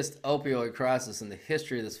biggest opioid crisis in the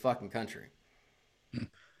history of this fucking country.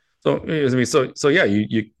 So yeah,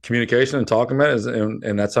 you communication and talking about it,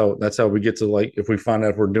 and that's how we get to, like, if we find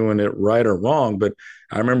out if we're doing it right or wrong. But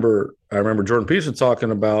I remember Jordan Peterson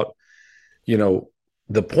talking about,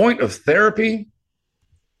 the point of therapy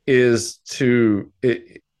is to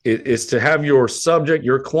have your subject,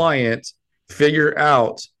 your client, figure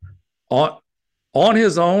out on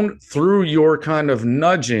his own, through your kind of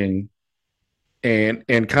nudging and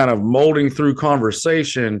kind of molding through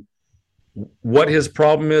conversation, what his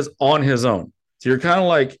problem is on his own. So you're kind of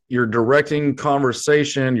like, you're directing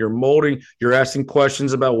conversation, you're molding, you're asking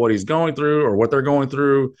questions about what he's going through or what they're going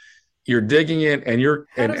through. You're digging in, and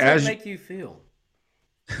how does that make you feel?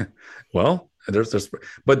 Well,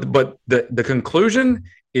 but the conclusion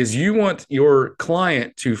is, you want your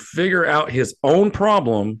client to figure out his own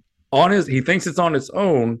problem he thinks it's on its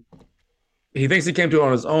own, he thinks he came to it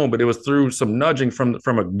on his own, but it was through some nudging from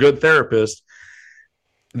a good therapist.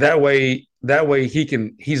 That way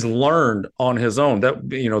he's learned on his own. That,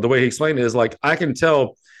 the way he explained it is like, I can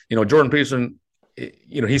tell, Jordan Peterson,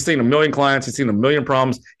 he's seen a million clients, he's seen a million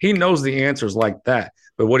problems, he knows the answers like that.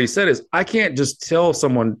 But what he said is, I can't just tell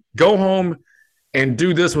someone, go home and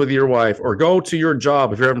do this with your wife, or go to your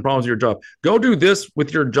job if you're having problems with your job, go do this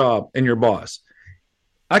with your job and your boss.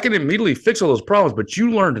 I can immediately fix all those problems, but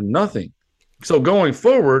you learned nothing. So going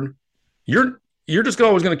forward, you're just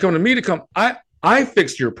always going to come to me to come. I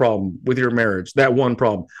fixed your problem with your marriage, that one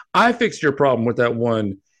problem. I fixed your problem with that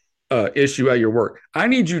one issue at your work. I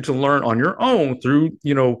need you to learn on your own through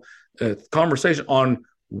conversation on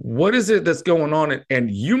what is it that's going on, and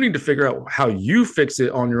you need to figure out how you fix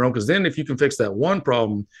it on your own. Because then, if you can fix that one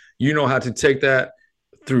problem, you know how to take that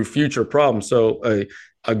through future problems. So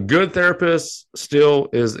a good therapist still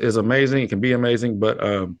is amazing. It can be amazing, but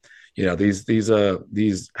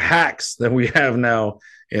these hacks that we have now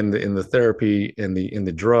in the therapy and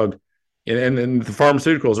the drug and the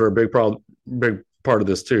pharmaceuticals are a big part of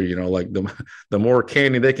this too. Like the more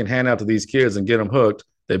candy they can hand out to these kids and get them hooked,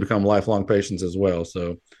 they become lifelong patients as well.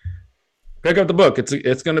 So pick up the book.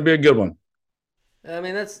 It's going to be a good one. I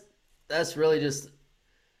mean, that's really just,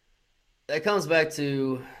 that comes back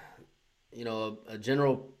to, a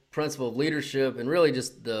general principle of leadership and really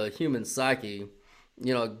just the human psyche.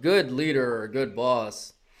 A good leader or a good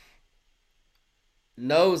boss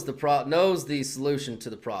knows the solution to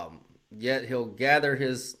the problem. Yet he'll gather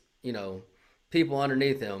his, people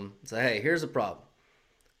underneath him and say, "Hey, here's a problem.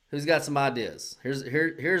 Who's got some ideas?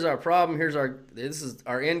 Here's our problem. This is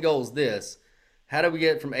our end goal is this. How do we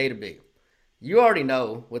get from A to B?" You already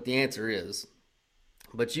know what the answer is,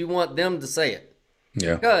 but you want them to say it.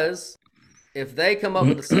 Yeah. Because if they come up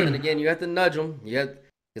with a something again, you have to nudge them.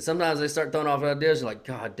 Because sometimes they start throwing off ideas. You're like,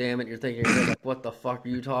 God damn it! You're thinking, like, what the fuck are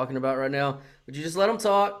you talking about right now? But you just let them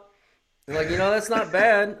talk. You're like, that's not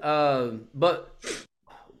bad. But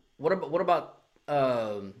what about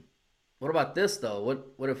this though?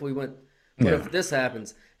 What if we went? What if this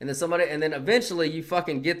happens? And then eventually you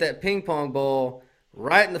fucking get that ping pong ball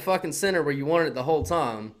right in the fucking center where you wanted it the whole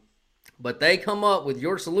time. But they come up with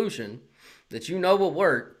your solution that will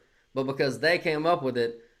work. But because they came up with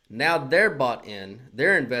it, now they're bought in,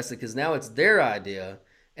 they're invested because now it's their idea,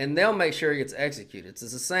 and they'll make sure it gets executed. It's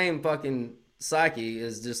the same fucking psyche.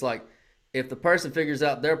 Is just like, if the person figures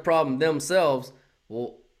out their problem themselves,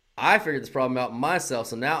 well, I figured this problem out myself,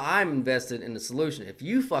 so now I'm invested in the solution. If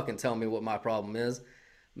you fucking tell me what my problem is,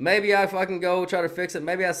 maybe I fucking go try to fix it.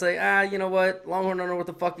 Maybe I say, you know what, Longhorn don't know what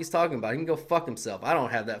the fuck he's talking about. He can go fuck himself. I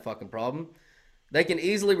don't have that fucking problem. They can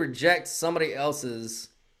easily reject somebody else's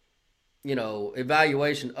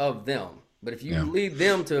evaluation of them. But if you lead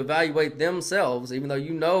them to evaluate themselves, even though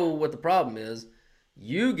you know what the problem is,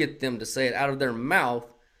 you get them to say it out of their mouth,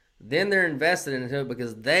 then they're invested in it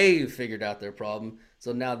because they've figured out their problem.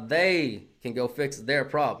 So now they can go fix their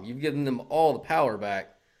problem. You've given them all the power back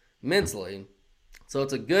mentally. So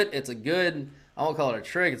it's a good, I won't call it a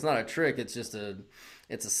trick. It's not a trick. It's just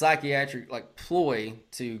it's a psychiatric ploy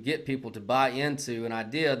to get people to buy into an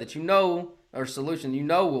idea that or solution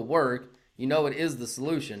will work. It is the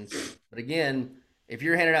solution. But again, if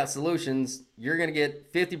you're handing out solutions, you're going to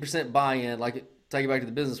get 50% buy-in. Take it back to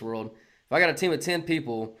the business world. If I got a team of 10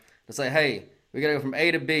 people to say, hey, we got to go from A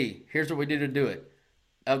to B. Here's what we do to do it.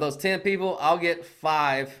 Of those 10 people, I'll get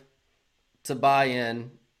 5 to buy in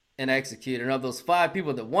and execute. And of those 5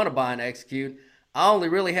 people that want to buy and execute, I only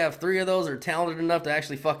really have 3 of those that are talented enough to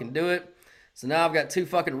actually fucking do it. So now I've got 2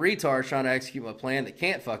 fucking retards trying to execute my plan that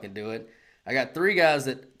can't fucking do it. I got 3 guys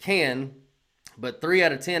that can, but 3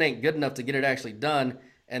 out of 10 ain't good enough to get it actually done.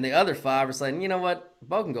 And the other 5 are saying, you know what?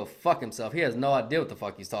 Bo can go fuck himself. He has no idea what the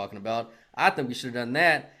fuck he's talking about. I think we should have done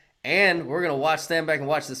that. And we're going to stand back and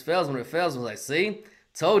watch this fails. When it fails, we're like, see?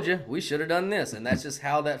 Told you, we should have done this. And that's just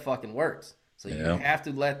how that fucking works. So you have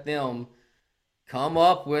to let them come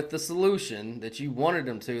up with the solution that you wanted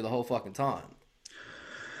them to the whole fucking time.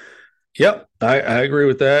 Yep, I agree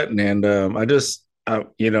with that. And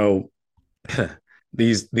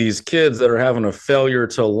these kids that are having a failure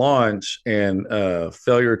to launch and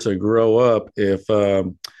failure to grow up,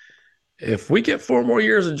 if we get 4 more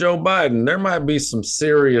years of Joe Biden, there might be some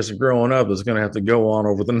serious growing up that's going to have to go on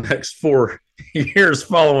over the next 4 years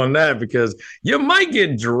following that, because you might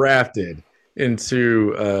get drafted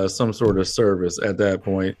into some sort of service at that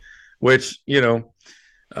point, which,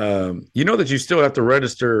 that you still have to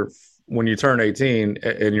register when you turn 18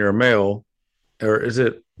 and you're a male. Or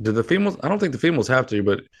do the females? I don't think the females have to,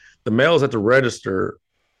 but the males have to register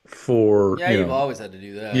for. Yeah, you've always had to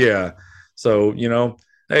do that. Yeah. So,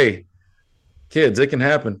 hey, Kids, it can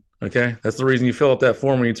happen. Okay, that's the reason you fill out that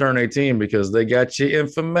form when you turn 18, because they got your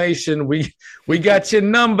information. We got your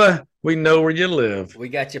number. We know where you live. We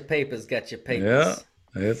got your papers. Got your papers.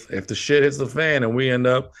 Yeah. If the shit hits the fan and we end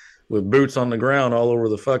up with boots on the ground all over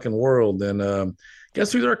the fucking world, then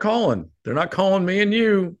guess who they're calling? They're not calling me and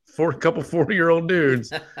you for a couple 40-year-old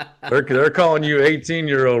dudes. They're calling you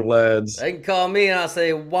 18-year-old lads. They can call me and I'll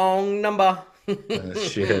say wrong number.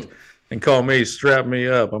 Shit. And call me, strap me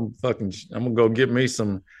up. I'm gonna go get me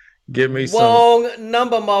some. Wrong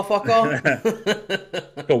number,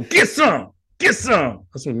 motherfucker. Go get some. That's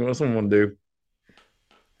what I'm gonna do.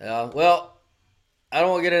 Yeah. Well, I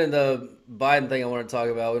don't want to get into the Biden thing I want to talk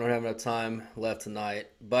about. We don't have enough time left tonight.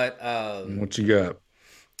 But what you got?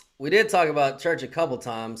 We did talk about church a couple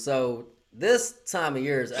times. So this time of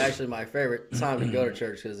year is actually my favorite time to go to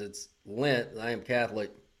church because it's Lent. I am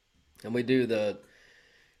Catholic, and we do the.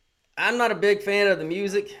 I'm not a big fan of the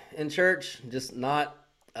music in church. Just not.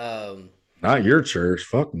 Not your church.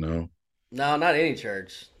 Fuck no. No, not any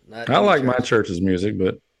church. I like my church's music,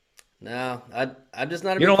 but no, I'm just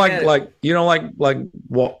not a you big fan. You don't like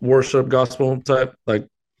worship gospel type like.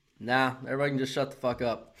 Nah, everybody can just shut the fuck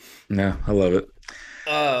up. Nah, I love it.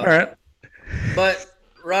 All right. But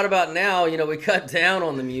right about now, we cut down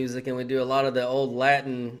on the music and we do a lot of the old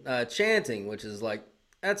Latin chanting, which is like,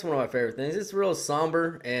 that's one of my favorite things. It's real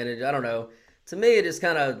somber and I don't know. To me, it just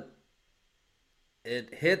kind of,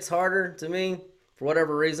 it hits harder to me for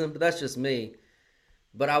whatever reason, but that's just me.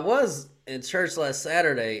 But I was in church last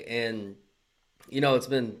Saturday and, it's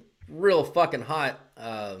been real fucking hot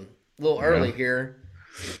a little early here.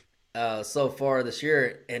 So far this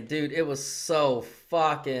year, and dude, it was so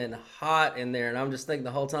fucking hot in there, and I'm just thinking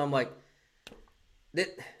the whole time, like, did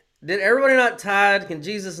everybody not tithe? Can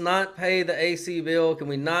Jesus not pay the AC bill? Can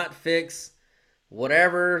we not fix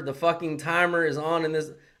whatever the fucking timer is on in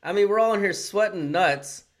this? I mean, we're all in here sweating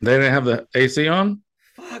nuts. They didn't have the AC on?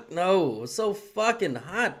 Fuck no, it was so fucking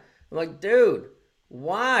hot. I'm like, dude,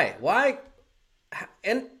 why?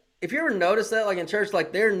 And if you ever notice that, like in church,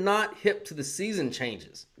 like they're not hip to the season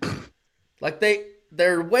changes. Like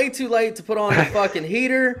they're way too late to put on the fucking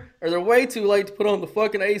heater, or they're way too late to put on the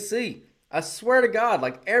fucking AC. I swear to God,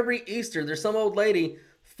 like every Easter, there's some old lady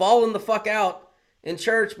falling the fuck out in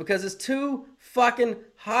church because it's too fucking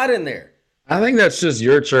hot in there. I think that's just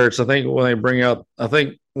your church. I think when they bring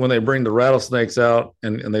the rattlesnakes out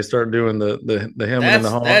and they start doing the hymn in the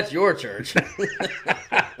hall. That's your church.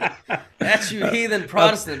 That's you heathen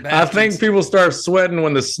Protestant bastards. I think people start sweating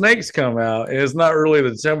when the snakes come out, and it's not really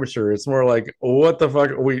the temperature. It's more like, what the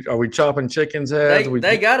fuck? Are we chopping chickens' heads?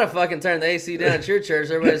 They gotta fucking turn the AC down at your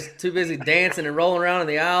church. Everybody's too busy dancing and rolling around in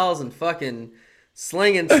the aisles and fucking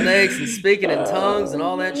slinging snakes and speaking in tongues and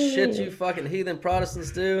all that shit you fucking heathen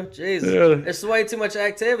Protestants do. Jesus, there's way too much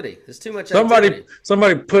activity. There's too much activity.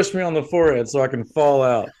 Somebody push me on the forehead so I can fall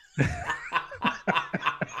out.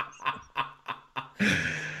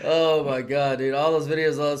 Oh my God, dude. All those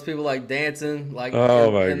videos, all those people like dancing. Like, oh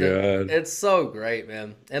my God. It's so great,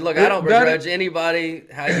 man. And look, I don't begrudge anybody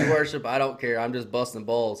how you worship. I don't care. I'm just busting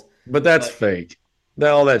balls. But that's fake.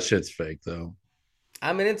 All that shit's fake, though.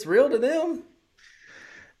 I mean, it's real to them.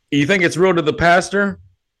 You think it's real to the pastor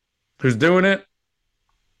who's doing it?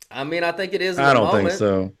 I mean, I think it is. I don't think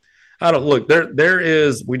so. I don't look there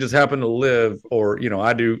is, we just happen to live, or,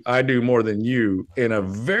 I do more than you in a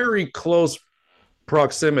very close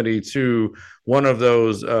proximity to one of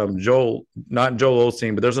those not Joel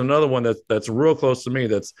Osteen, but there's another one that's real close to me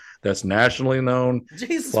that's nationally known.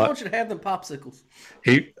 Jesus wants you to have them popsicles.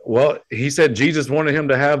 He said Jesus wanted him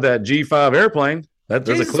to have that G5 airplane.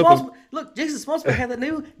 There's a clip Jesus wants me to have that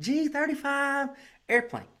new G35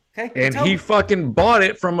 airplane. Okay, and he fucking bought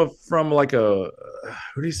it from like a,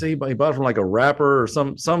 who did he say he bought it from, like a rapper or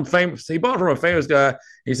some famous. He bought it from a famous guy.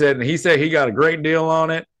 He said he got a great deal on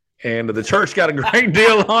it. And the church got a great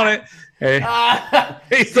deal on it. And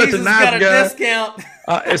he's such a nice guy. Discount.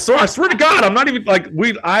 So I swear to God, I'm not even like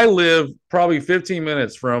I live probably 15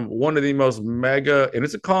 minutes from one of the most mega, and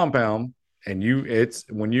it's a compound. And it's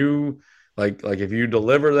when you like if you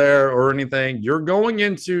deliver there or anything, you're going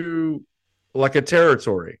into like a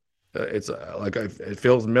territory. It's like it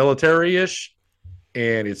feels military-ish,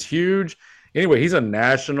 and it's huge. Anyway, he's a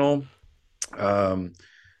national. On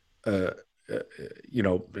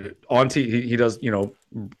TV, he does,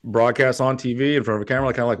 broadcasts on TV in front of a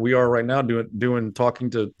camera, kind of like we are right now, talking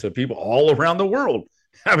to people all around the world.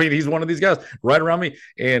 I mean, he's one of these guys right around me,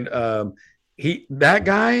 and that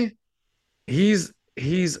guy, he's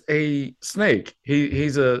a snake.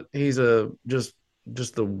 He's just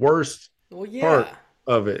the worst part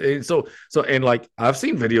of it. And so, and like I've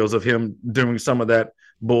seen videos of him doing some of that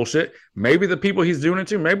bullshit. Maybe the people he's doing it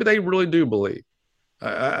to, maybe they really do believe.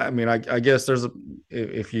 I mean, I guess there's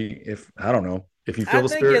if I don't know, if you feel the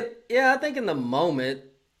spirit. I think in the moment,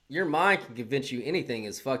 your mind can convince you anything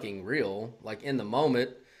is fucking real, like in the moment.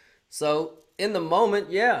 So in the moment,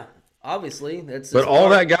 yeah, obviously that's. But all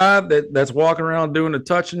that guy that's walking around doing the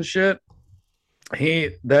touching shit,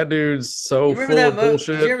 that dude's so full of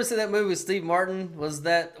bullshit. Did you ever see that movie with Steve Martin? Was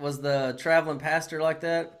the traveling pastor like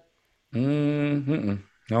that? I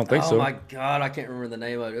don't think so. Oh my god, I can't remember the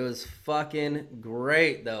name of it. It was fucking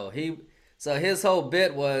great though. So his whole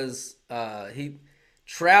bit was he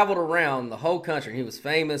traveled around the whole country. He was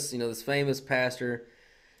famous, this famous pastor,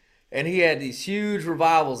 and he had these huge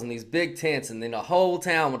revivals and these big tents, and then the whole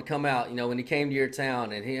town would come out. When he came to your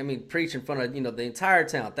town, and preach in front of the entire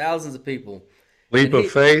town, thousands of people. Leap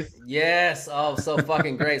of Faith. Yes. Oh, so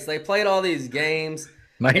fucking great. So they played all these games.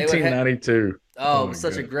 1992. Oh, it was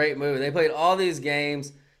such a great movie. They played all these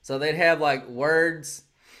games. So they'd have like words.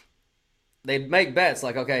 They'd make bets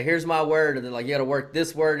like, okay, here's my word, and then like you got to work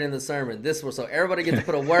this word in the sermon, this word. So everybody gets to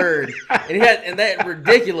put a word, and that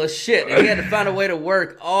ridiculous shit, and he had to find a way to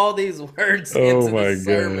work all these words into the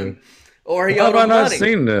sermon. Or he owed him money. How have I not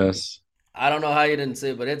seen this? I don't know how you didn't see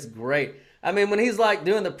it, but it's great. I mean, when he's like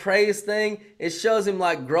doing the praise thing, it shows him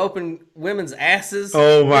like groping women's asses.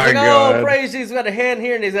 Oh my God! Oh, praise Jesus! He's got a hand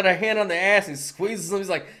here, and he's got a hand on the ass. He squeezes them. He's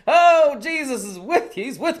like, "Oh, Jesus is with you.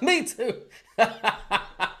 He's with me too."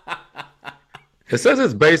 It says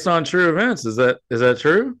it's based on true events. Is that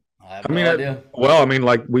true? I have no idea.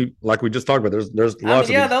 Like we just talked about. There's lots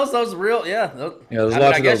of those real. Yeah, there's lots of those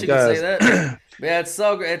guys. I guess you could say that. Yeah, it's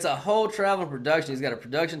so great. It's a whole traveling production. He's got a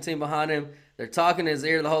production team behind him. They're talking in his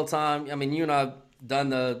ear the whole time. I mean, you and I have done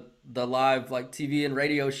the live like TV and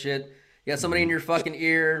radio shit. You got somebody in your fucking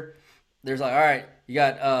ear. There's like, all right, you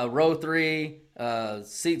got row 3,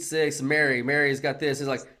 seat 6, Mary. Mary's got this. He's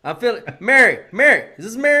like, I'm feeling Mary. Is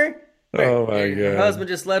this Mary? Oh my God. Her husband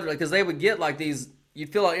just left her because they would get like these.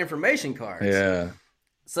 You'd fill out information cards. Yeah.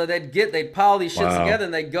 So they'd pile these shits together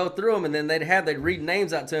and they'd go through them, and then they'd read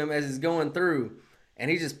names out to him as he's going through,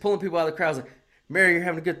 and he's just pulling people out of the crowd. He's like, Mary, you're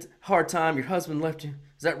having a hard time. Your husband left you.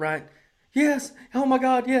 Is that right? Yes. Oh my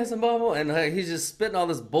God, yes. And blah, blah. And he's just spitting all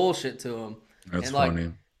this bullshit to him. That's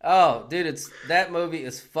funny. Oh, dude, that movie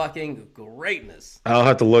is fucking greatness. I'll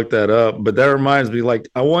have to look that up. But that reminds me, like,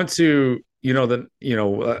 I want to, it's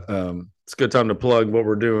a good time to plug what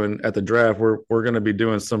we're doing at the draft. We're going to be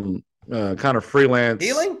doing some kind of freelance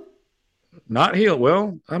healing. Not heal.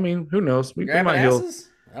 Well, I mean, who knows? We might heal.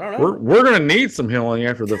 I don't know. We're gonna need some healing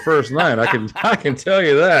after the first night. I can tell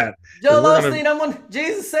you that. Joe Osteen,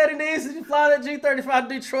 Jesus said he needs to fly that G35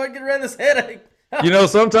 to Detroit, get rid of this headache.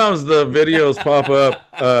 Sometimes the videos pop up.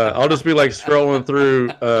 I'll just be like scrolling through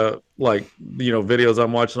videos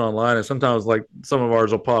I'm watching online, and sometimes like some of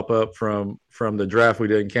ours will pop up from the draft we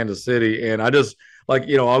did in Kansas City, and I just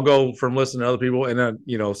I'll go from listening to other people, and then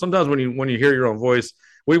sometimes when you hear your own voice.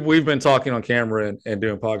 We've been talking on camera and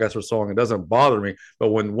doing podcasts for so long, it doesn't bother me.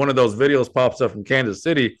 But when one of those videos pops up from Kansas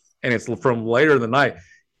City and it's from later in the night,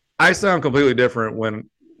 I sound completely different when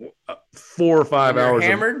 4 or 5 hours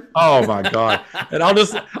hammered. Oh my God! And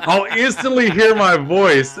I'll instantly hear my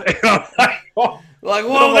voice, and I'm like,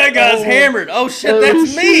 whoa, that guy's hammered. Oh shit,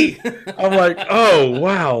 that's me. I'm like, oh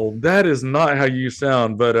wow, that is not how you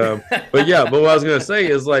sound. But what I was gonna say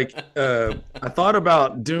is like, I thought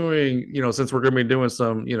about doing, since we're gonna be doing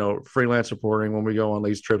some, freelance reporting when we go on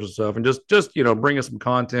these trips and stuff, and just bringing some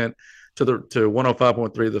content to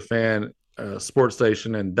 105.3 The Fan sports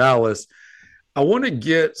station in Dallas. I want to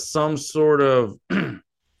get some sort of,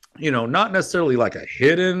 not necessarily like a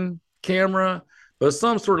hidden camera, but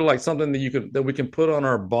some sort of like something that we can put on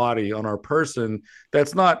our body, on our person.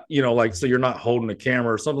 That's not, so you're not holding a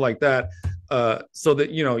camera or something like that. So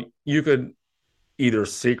that, you could either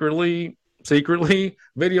secretly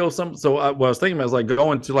video some. So what I was thinking about is like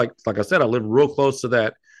going to like I said, I live real close to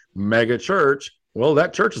that mega church. Well,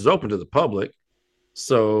 that church is open to the public.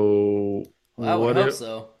 So I would hope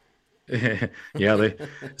so. Yeah,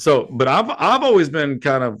 but I've always been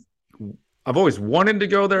I've always wanted to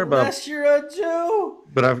go there, but unless you're a Jew.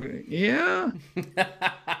 But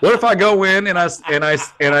what if I go in and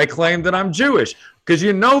I claim that I'm Jewish? Because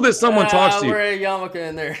that someone talks to you. Wear a yarmulke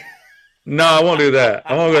in there. No, I won't do that.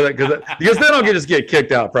 I won't do that because then I'll just get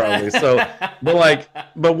kicked out probably. So,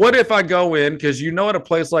 but what if I go in? Because at a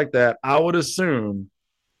place like that, I would assume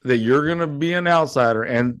that you're gonna be an outsider,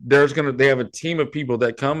 and they have a team of people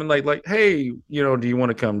that come and like, hey, do you want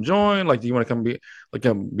to come join? Like, do you want to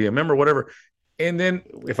come be a member, whatever? And then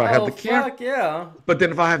if I have the camera, yeah. But then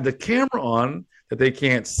if I have the camera on, that they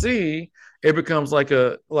can't see, it becomes like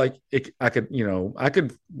I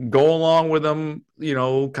could go along with them,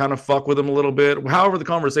 kind of fuck with them a little bit, however the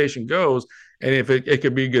conversation goes. And if it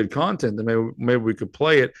could be good content, then maybe we could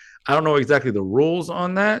play it. I don't know exactly the rules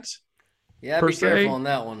on that. Yeah, per be careful se. on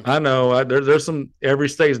that one. I know there's some, every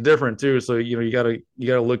state's different too, so you gotta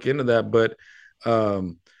look into that. But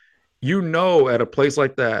at a place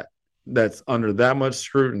like that that's under that much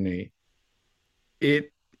scrutiny,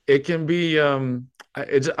 it can be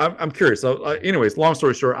I'm curious. So, anyways, long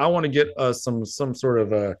story short, I want to get some sort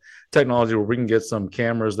of technology where we can get some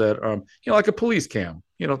cameras that like a police cam,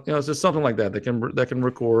 it's just something like that can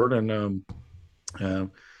record, and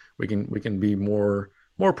we can be more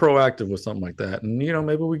proactive with something like that. And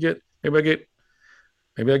maybe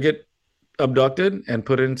I get abducted and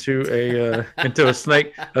put into a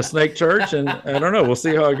snake church, and I don't know, we'll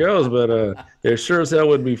see how it goes, but it sure as hell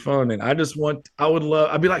would be fun. And I'd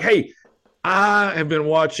be like, hey, I have been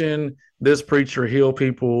watching this preacher heal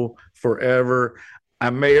people forever. I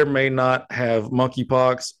may or may not have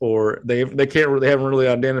monkeypox, or they haven't really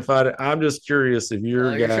identified it. I'm just curious if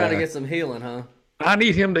you're trying to get some healing, huh? I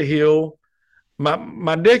need him to heal.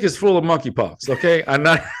 My dick is full of monkeypox. Okay,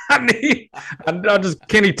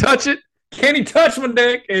 can he touch it? Can he touch my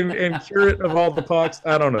dick and cure it of all the pox?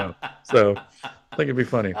 I don't know. So I think it'd be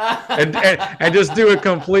funny, and just do a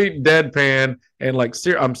complete deadpan and like,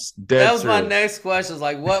 I'm dead. That was serious. my next question. Is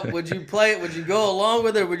like, what would you play? Would you go along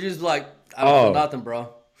with it? Or would you just like, I don't feel nothing,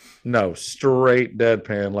 bro? No, straight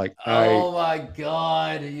deadpan. Like, oh my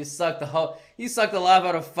god, you sucked the life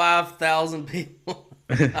out of 5,000 people.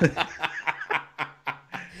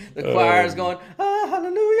 The choir's going, oh,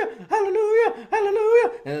 hallelujah, hallelujah,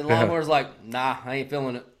 hallelujah. And the lawnmower's like, nah, I ain't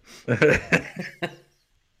feeling it.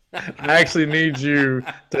 I actually need you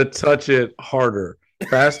to touch it harder,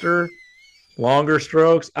 faster, longer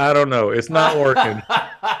strokes. I don't know. It's not working.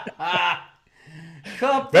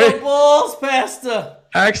 Cup the balls, Pastor.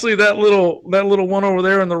 Actually, that little one over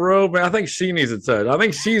there in the robe, man, I think she needs a touch. I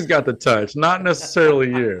think she's got the touch, not necessarily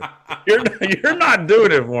you. You're not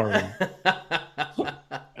doing it for me.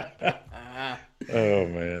 Oh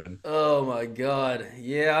man. Oh my god.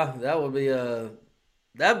 Yeah, that'd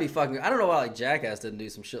be fucking. I don't know why like Jackass didn't do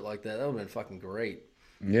some shit like that. That would have been fucking great.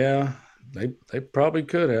 Yeah, they probably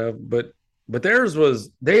could have, but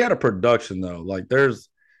they had a production though. Like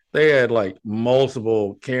they had like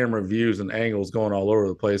multiple camera views and angles going all over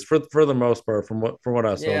the place for the most part from what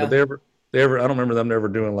I saw. Yeah. But they ever I don't remember them ever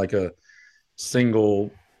doing like a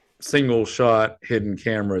single shot hidden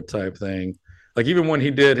camera type thing. Like even when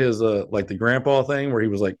he did his like the grandpa thing where he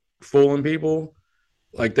was like fooling people,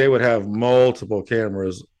 like they would have multiple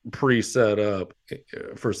cameras pre-set up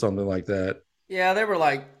for something like that. Yeah, they were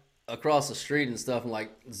like across the street and stuff, and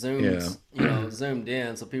like zoomed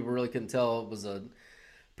in, so people really couldn't tell it was a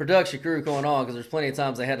production crew going on, because there's plenty of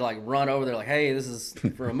times they had to like run over there like, hey, this is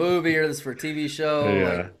for a movie or this is for a TV show.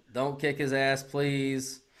 Yeah. Like, don't kick his ass,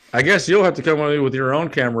 please. I guess you'll have to come on with your own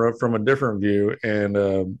camera from a different view, and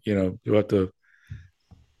you'll have to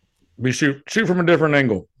shoot from a different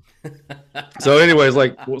angle. So anyways,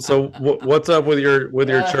 like, so what's up with your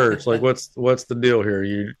church? Like, what's the deal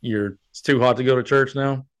here? It's too hot to go to church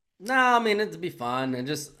now? No, I mean, it'd be fine. And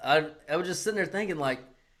just I was just sitting there thinking like,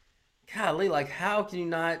 golly, like, how can you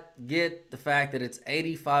not get the fact that it's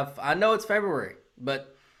 85? I know it's February,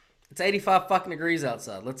 but it's 85 fucking degrees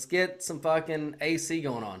outside. Let's get some fucking AC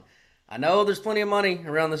going on. I know there's plenty of money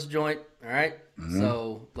around this joint, all right? Mm-hmm.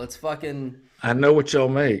 So let's fucking... I know what y'all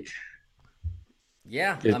make.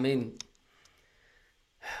 Yeah, I mean,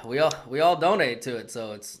 we all donate to it,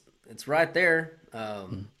 so it's right there. I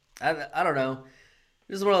don't know.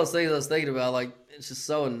 This is one of those things I was thinking about. Like, it's just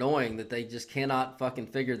so annoying that they just cannot fucking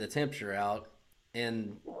figure the temperature out,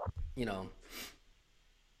 and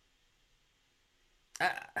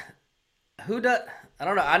who does? I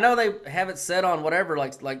don't know. I know they have it set on whatever,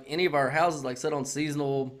 like any of our houses, like set on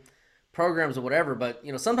seasonal programs or whatever. But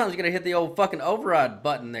sometimes you gotta hit the old fucking override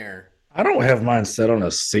button there. I don't have mine set on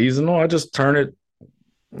a seasonal. I just turn it.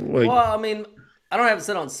 Like... Well, I mean, I don't have it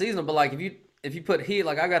set on seasonal, but like if you put heat,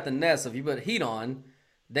 like I got the Nest, so if you put heat on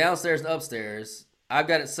downstairs and upstairs, I've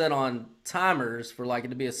got it set on timers for like it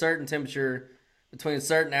to be a certain temperature between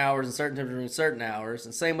certain hours and certain temperature between certain hours,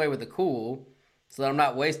 and same way with the cool, so that I'm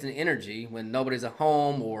not wasting energy when nobody's at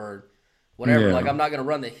home or whatever. Yeah. Like I'm not gonna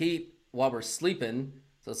run the heat while we're sleeping,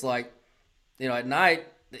 so it's like at night.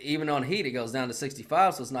 Even on heat, it goes down to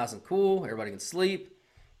 65, so it's nice and cool. Everybody can sleep,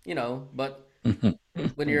 But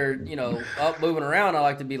when you're, up moving around, I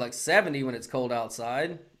like to be like 70 when it's cold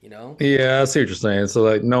outside, Yeah, I see what you're saying. So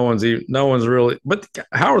like, no one's really. But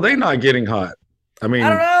how are they not getting hot? I mean, I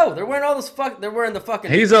don't know. They're wearing all this They're wearing the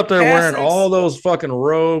fucking. He's up there wearing cassocks. all those fucking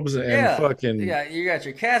robes and Yeah, fucking. yeah. You got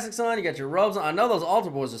your cassocks on. You got your robes on. I know those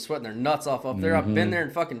altar boys are sweating their nuts off up there. I've been there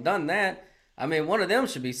and fucking done that. I mean, one of them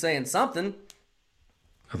should be saying something.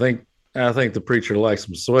 I think the preacher likes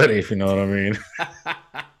them sweaty, if you know what I mean.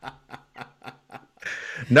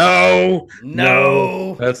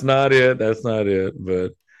 No, that's not it. That's not it.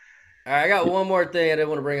 But all right, I got one more thing I didn't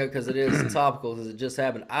want to bring up because it is topical because it just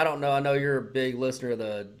happened. I don't know. I know you're a big listener of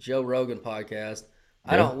the Joe Rogan podcast.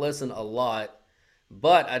 I don't listen a lot,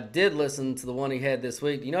 but I did listen to the one he had this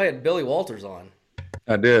week. You know, he had Billy Walters on.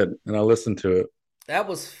 I did, and I listened to it. That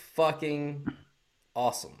was fucking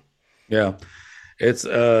awesome. Yeah, it's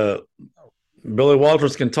Billy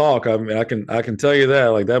Walters can talk. I mean, I can tell you that.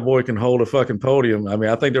 Like, that boy can hold a fucking podium. I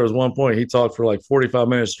mean, I think there was one point he talked for like 45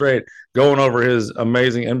 minutes straight, going over his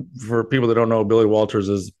amazing. And for people that don't know, Billy Walters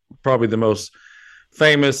is probably the most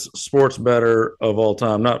famous sports bettor of all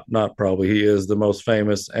time. Not probably. He is the most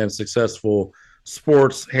famous and successful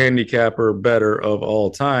sports handicapper bettor of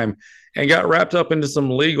all time, and got wrapped up into some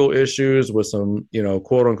legal issues with some,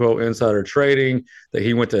 quote unquote insider trading that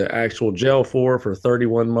he went to actual jail for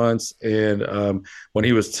 31 months. And when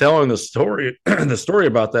he was telling the story,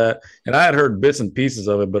 about that, and I had heard bits and pieces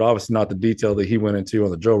of it, but obviously not the detail that he went into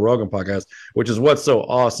on the Joe Rogan podcast, which is what's so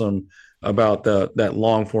awesome about that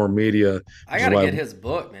long form media. I gotta get his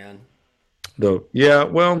book, man.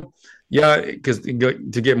 Because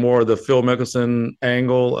to get more of the Phil Mickelson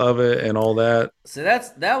angle of it and all that. So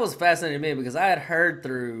that was fascinating to me because I had heard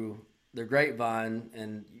through the grapevine,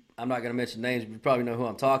 and I'm not going to mention names, but you probably know who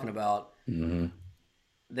I'm talking about,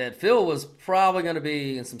 that Phil was probably going to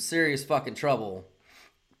be in some serious fucking trouble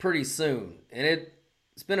pretty soon. And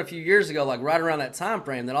it's been a few years ago, like right around that time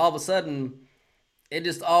frame, that all of a sudden it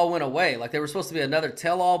just all went away. Like there was supposed to be another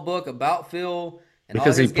tell-all book about Phil and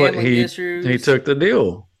because all his gambling issues. He took the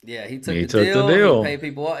deal. Yeah, he took the deal. He paid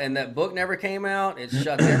people off, and that book never came out. It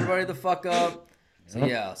shut everybody the fuck up. So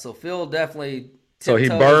yeah, so Phil definitely. So he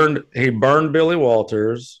burned Billy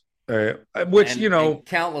Walters, which and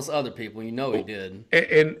countless other people. He did.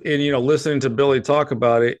 And listening to Billy talk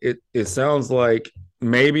about it, it sounds like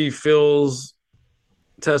maybe Phil's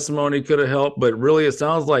testimony could have helped, but really it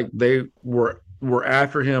sounds like they were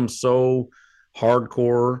after him so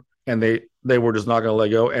hardcore, and they were just not going to let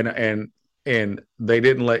go, and they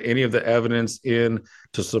didn't let any of the evidence in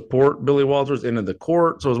to support Billy Walters into the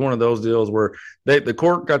court. So it was one of those deals where the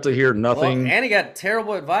court got to hear nothing. Well, and he got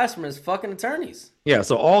terrible advice from his fucking attorneys. Yeah,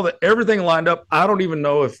 so everything lined up. I don't even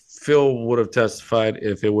know if Phil would have testified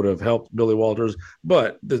if it would have helped Billy Walters,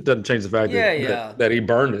 but this doesn't change the fact that he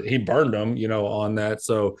burned it. He burned them, on that.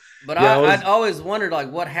 So, but I'd always wondered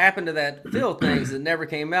like what happened to that Phil thing. It never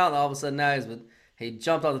came out, and all of a sudden now he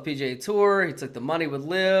jumped off the PGA Tour. He took the money with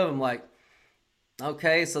Liv. I'm like,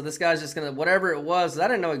 okay, so this guy's just gonna whatever it was. I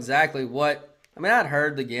didn't know exactly what. I mean, I'd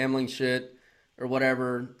heard the gambling shit or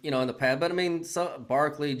whatever, in the past. But I mean,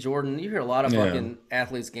 Barkley, Jordan, you hear a lot of fucking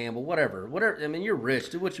athletes gamble. Whatever. I mean, you're rich.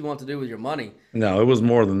 Do what you want to do with your money. No, it was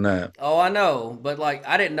more than that. Oh, I know, but like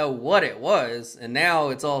I didn't know what it was, and now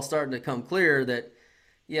it's all starting to come clear that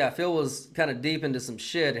Phil was kind of deep into some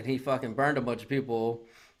shit, and he fucking burned a bunch of people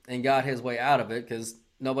and got his way out of it because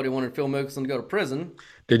nobody wanted Phil Mickelson to go to prison.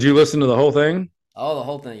 Did you listen to the whole thing? Oh, the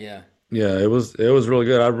whole thing, yeah. Yeah, it was really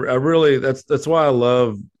good. I really that's why I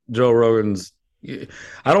love Joe Rogan's.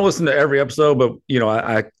 I don't listen to every episode, but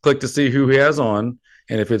I click to see who he has on,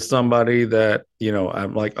 and if it's somebody that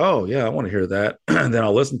I'm like, oh yeah, I want to hear that, then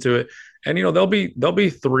I'll listen to it. And they'll be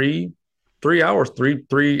 3 hours,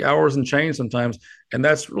 three hours and change sometimes, and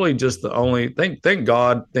that's really just the only thing. Thank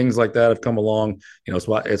God things like that have come along. It's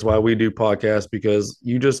why we do podcasts, because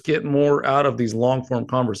you just get more out of these long form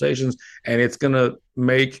conversations, and it's gonna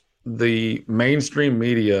make the mainstream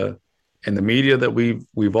media and the media that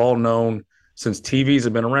we've all known since TVs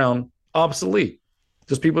have been around obsolete.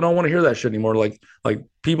 Just people don't want to hear that shit anymore. Like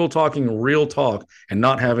people talking real talk and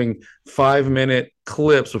not having 5-minute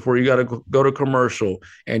clips before you got to go to commercial,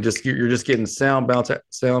 and you're just getting sound bites after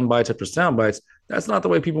sound bites. That's not the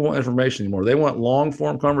way people want information anymore. They want long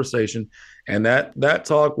form conversation. And that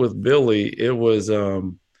talk with Billy, it was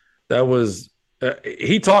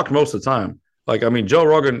he talked most of the time. Like, I mean, Joe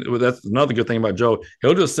Rogan, that's another good thing about Joe.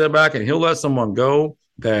 He'll just sit back and he'll let someone go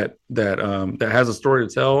that has a story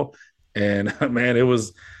to tell. And man, it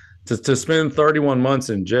was to spend 31 months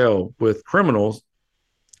in jail with criminals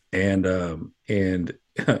and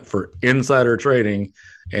for insider trading,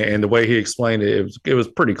 and the way he explained it, it was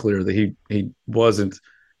pretty clear that he wasn't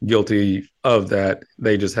guilty of that.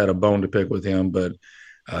 They just had a bone to pick with him. But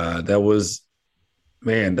that's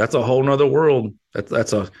a whole nother world.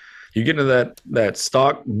 you get into that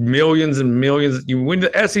stock, millions and millions. When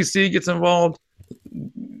the SEC gets involved,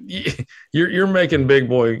 you're making big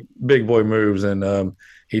boy moves, and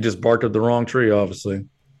he just barked up the wrong tree, obviously.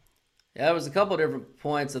 Yeah, there was a couple of different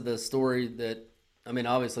points of the story that, I mean,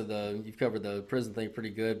 obviously you've covered the prison thing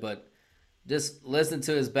pretty good, but just listening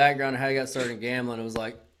to his background and how he got started in gambling, it was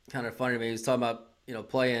like kind of funny to me. He was talking about,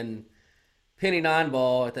 playing penny nine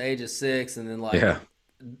ball at the age of 6, and then like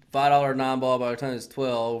 $5 nine ball by the time he was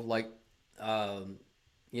 12. Like, I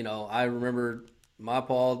remember my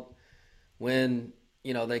Paul when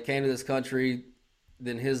they came to this country.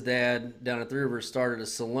 Then his dad down at Three Rivers started a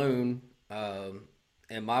saloon,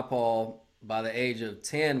 and my Paul by the age of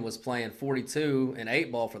 10 was playing 42 and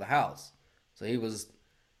 8 ball for the house. So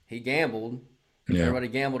he gambled. Yeah. Everybody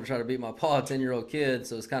gambled to try to beat my Paul, a 10-year-old kid.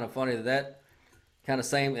 So it's kind of funny that kind of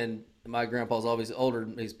same. And my grandpa's always older.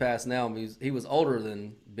 He's passed now. He was older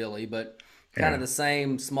than Billy, but kind of the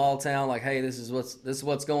same small town. Like, hey, this is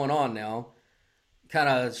what's going on now. Kind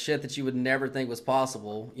of shit that you would never think was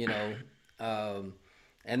possible,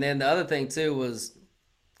 And then the other thing too was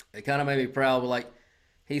it kind of made me proud. But like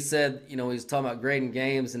he said, he was talking about grading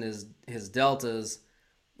games and his deltas.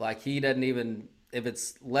 Like he doesn't even, if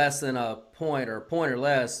it's less than a point or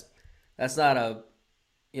less, that's not a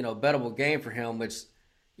bettable game for him. Which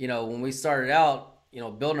when we started out,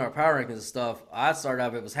 building our power rankings and stuff, I started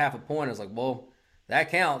out if it was half a point. I was like, well,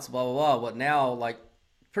 that counts, blah blah blah. But now, like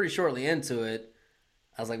pretty shortly into it,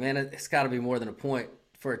 I was like, man, it's got to be more than a point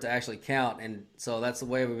for it to actually count. And so that's the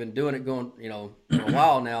way we've been doing it going, for a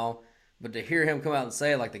while now. But to hear him come out and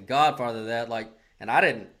say, like, the godfather of that, like, and I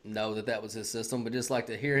didn't know that was his system, but just like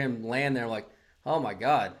to hear him land there, like, oh my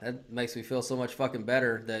God, that makes me feel so much fucking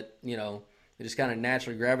better that, it just kind of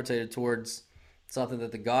naturally gravitated towards something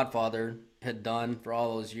that the godfather had done for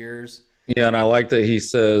all those years. Yeah. And I like that he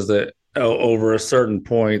says that over a certain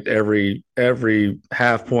point, every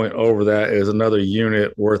half point over that is another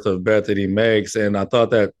unit worth of bet that he makes. And I thought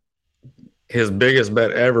that his biggest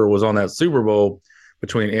bet ever was on that Super Bowl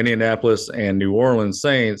between Indianapolis and New Orleans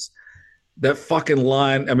Saints. That fucking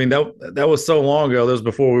line, I mean, that was so long ago. That was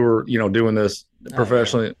before we were, doing this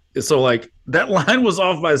professionally. So like that line was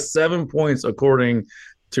off by 7 points according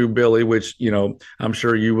to Billy, which, I'm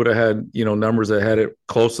sure you would have had, numbers that had it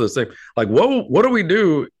close to the same. Like, what do we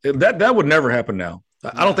do? That would never happen now.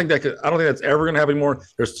 I don't think that's ever going to happen anymore.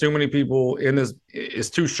 There's too many people in this. It's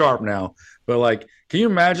too sharp now. But like, can you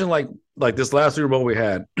imagine like this last Super Bowl we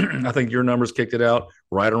had? I think your numbers kicked it out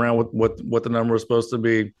right around what the number was supposed to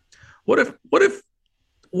be. What if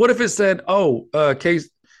it said,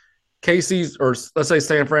 Casey's, or let's say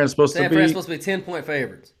San Fran's supposed to be 10-point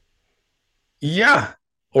favorites. Yeah.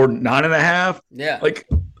 Or 9.5. Yeah. Like,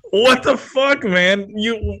 what the fuck, man?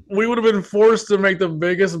 We would have been forced to make the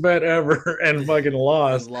biggest bet ever and fucking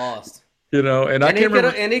lost. And I can't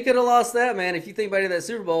remember. And he could have lost that, man. If you think about it, that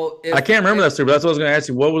Super Bowl. I can't remember that Super Bowl. That's what I was going to ask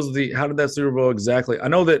you. How did that Super Bowl exactly? I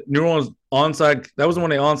know that New Orleans onside. That was when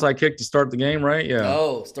they onside kicked to start the game, right? Yeah.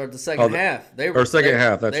 Oh, start the second half. Second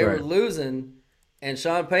half. That's right. They were losing, and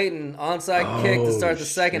Sean Payton onside kick to start the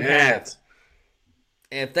second half.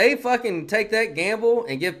 If they fucking take that gamble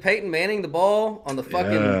and give Peyton Manning the ball on the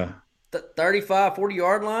fucking 35,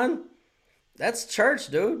 40-yard line, that's church,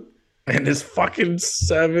 dude. And it's fucking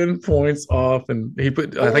 7 points off, and I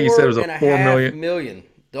think he said it was a $4 million.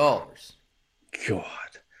 God.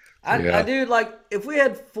 I dude, like, if we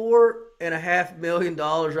had $4.5 million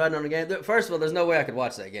riding on the game, first of all, there's no way I could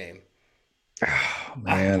watch that game. Oh,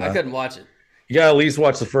 man. I couldn't watch it. You gotta at least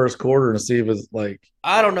watch the first quarter and see if it's like.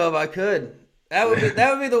 I don't know if I could. That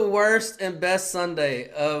would be the worst and best Sunday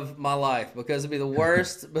of my life, because it'd be the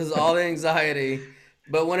worst because of all the anxiety.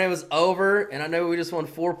 But when it was over and I know we just won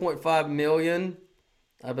 $4.5 million,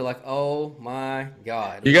 I'd be like, oh my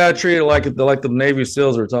God. You gotta treat it like the Navy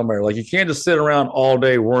SEALs were talking about. Like, you can't just sit around all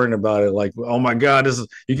day worrying about it. Like, oh my God,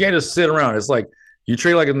 you can't just sit around. It's like you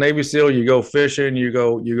treat it like a Navy SEAL. You go fishing, you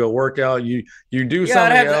go work out, you do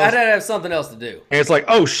something else. I'd have something else to do. And it's like,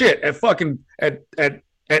 oh shit,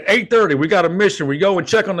 at 8:30, we got a mission. We go and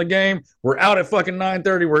check on the game. We're out at fucking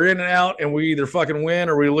 9:30. We're in and out, and we either fucking win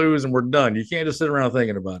or we lose, and we're done. You can't just sit around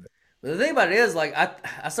thinking about it. But the thing about it is, like,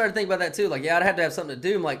 I started thinking about that too. Like, I'd have to have something to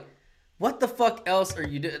do. I'm like, what the fuck else are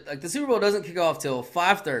you doing? Like, the Super Bowl doesn't kick off till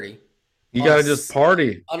 5:30. You gotta just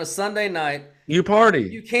party on a Sunday night. You party.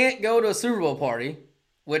 You can't go to a Super Bowl party,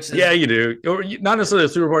 which is, you do. Or not necessarily a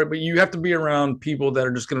Super Bowl party, but you have to be around people that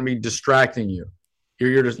are just going to be distracting you.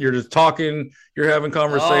 You're just talking. You're having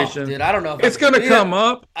conversation. Oh, dude, I don't know if it's going to come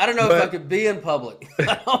up. I don't know if I could be in public.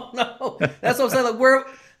 I don't know. That's what I'm saying. Like,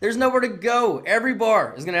 there's nowhere to go. Every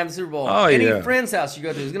bar is going to have the Super Bowl. Any friend's house you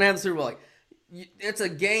go to is going to have the Super Bowl. Like, it's a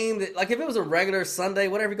game that, like, if it was a regular Sunday,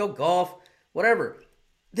 whatever, you go golf, whatever,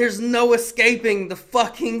 there's no escaping the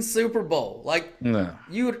fucking Super Bowl. Like, No.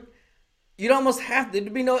 you'd almost have to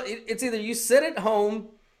be it's either you sit at home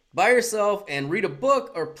by yourself and read a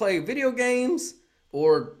book or play video games,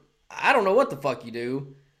 or I don't know what the fuck you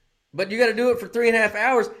do, but you got to do it for 3.5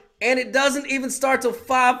 hours, and it doesn't even start till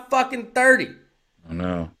 5:30. I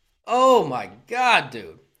know. Oh my god,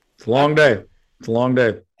 dude! It's a long day. It's a long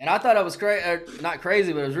day. And I thought it was not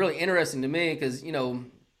crazy, but it was really interesting to me because you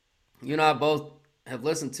and I both have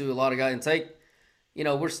listened to a lot of guys and take.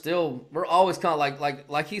 We're always kind of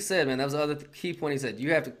like he said, man. That was the other key point he said.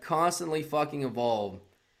 You have to constantly fucking evolve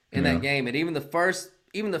in that game, and even the first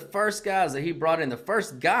guys that he brought in, the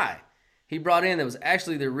first guy he brought in that was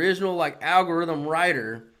actually the original like algorithm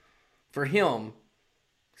writer for him,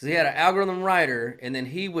 because he had an algorithm writer, and then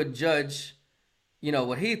he would judge,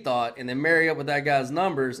 what he thought, and then marry up with that guy's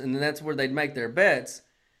numbers, and then that's where they'd make their bets.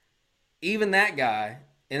 Even that guy,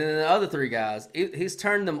 and then the other three guys, he's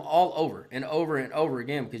turned them all over and over and over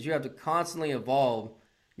again, because you have to constantly evolve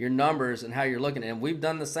your numbers and how you're looking at it. And we've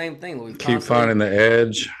done the same thing. We've keep finding the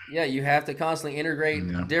edge. Yeah, you have to constantly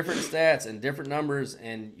integrate different stats and different numbers,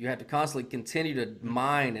 and you have to constantly continue to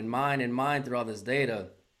mine and mine and mine through all this data.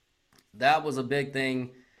 That was a big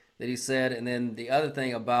thing that he said. And then the other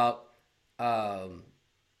thing about, where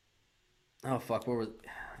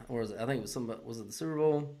was it? I think it was was it the Super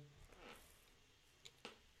Bowl?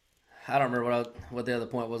 I don't remember what the other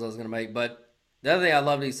point was I was going to make, but the other thing I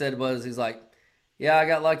loved he said was, he's like, yeah, I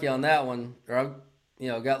got lucky on that one, or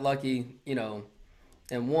I, got lucky,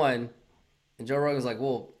 and won. And Joe Rogan's like,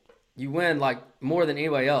 well, you win like more than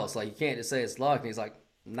anybody else. Like, you can't just say it's luck. And he's like,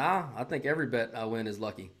 nah, I think every bet I win is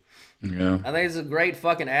lucky. Yeah. I think it's a great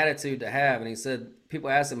fucking attitude to have. And he said, people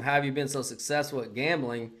ask him, how have you been so successful at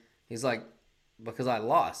gambling? He's like, because I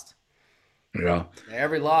lost. Yeah.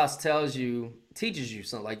 Every loss teaches you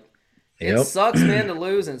something. Like, it sucks, man, to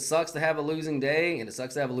lose, and it sucks to have a losing day, and it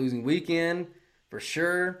sucks to have a losing weekend, for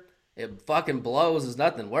sure. It fucking blows. There's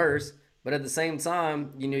nothing worse. But at the same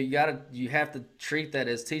time, you have to treat that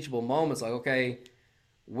as teachable moments. Like, okay,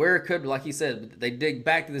 like he said, they dig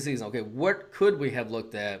back to the season. Okay, what could we have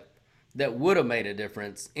looked at that would have made a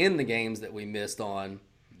difference in the games that we missed on?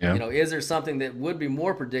 Yeah. Is there something that would be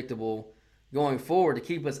more predictable going forward to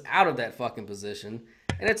keep us out of that fucking position?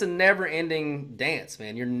 And it's a never-ending dance,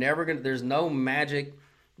 man. There's no magic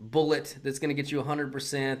bullet that's gonna get you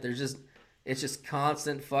 100%. It's just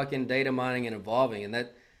constant fucking data mining and evolving. And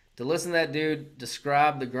to listen to that dude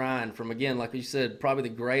describe the grind from, again, like you said, probably the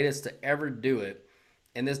greatest to ever do it.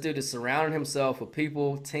 And this dude is surrounding himself with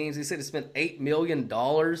people, teams. He said he spent $8 million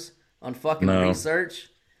on fucking research.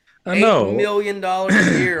 I know. $8 million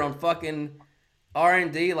a year on fucking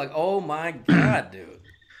R&D. Like, oh my God, dude.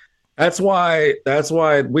 That's why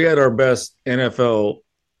we had our best NFL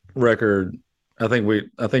record. I think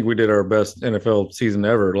we did our best NFL season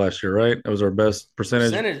ever last year, right? That was our best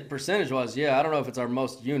percentage. Percentage wise, yeah. I don't know if it's our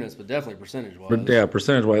most units, but definitely percentage wise. But yeah,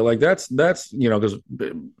 percentage wise, like that's because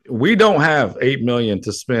we don't have $8 million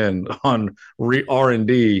to spend on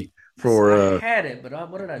R&D for. I had it, but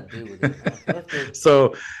what did I do with it?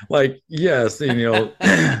 So, like, yes, and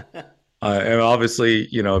obviously,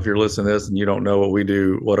 if you're listening to this and you don't know what we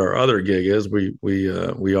do, what our other gig is,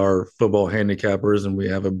 we are football handicappers, and we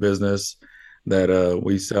have a business that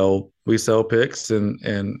we sell picks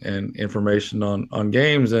and information on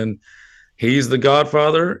games, and he's the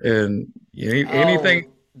godfather, and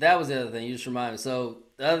anything. That was the other thing you just reminded me. So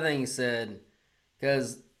the other thing he said,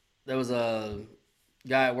 because there was a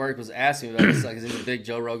guy at work was asking me about this, like, he's a big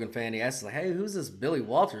Joe Rogan fan. He asked, like, hey, who's this Billy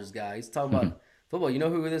Walters guy? He's talking about football. You know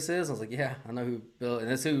who this is? I was like, yeah, I know who Bill. And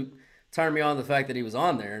that's who turned me on to the fact that he was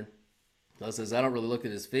on there. So I says, I don't really look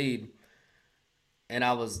at his feed. And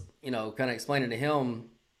I was, kind of explaining to him,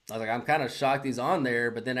 I was like, I'm kind of shocked he's on there.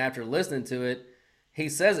 But then after listening to it, he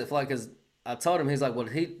says it because I told him, he's like, well,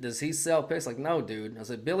 does he sell picks? Like, no, dude. I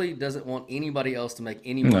said, Billy doesn't want anybody else to make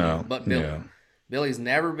any money but Billy. Yeah. Billy's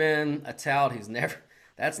never been a tout.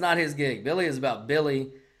 That's not his gig. Billy is about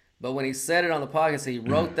Billy. But when he said it on the podcast, he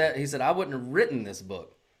wrote that. He said, I wouldn't have written this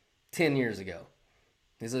book 10 years ago.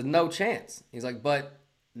 He said, no chance. He's like, but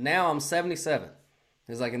now I'm 77.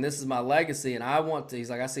 He's like, and this is my legacy, and I want to. He's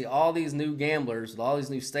like, I see all these new gamblers with all these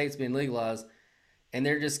new states being legalized, and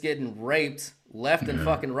they're just getting raped left and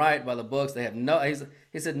fucking right by the books. They have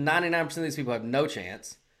he said 99% of these people have no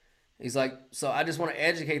chance. He's like, so I just want to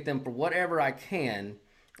educate them for whatever I can.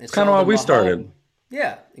 It's kind of why we started.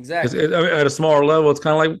 Yeah, exactly. At a smaller level, it's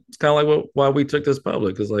kind of like why we took this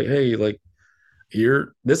public. It's like, hey, like,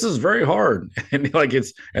 this is very hard, and like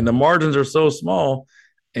and the margins are so small.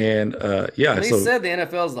 And yeah, And he so said the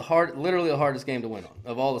NFL is literally the hardest game to win on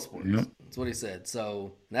of all the sports. Yep. That's what he said.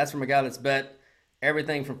 So that's from a guy that's bet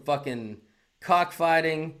everything from fucking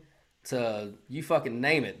cockfighting to you fucking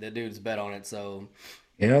name it. That dude's bet on it. So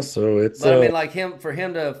yeah, so it's but I mean, like for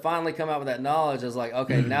him to finally come out with that knowledge is like,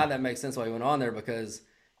 okay, now that makes sense why he went on there, because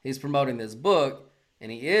he's promoting this book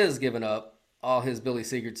and he is giving up all his Billy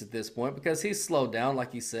secrets at this point because he's slowed down,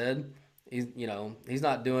 like he said. He's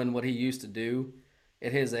not doing what he used to do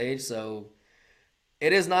at his age. So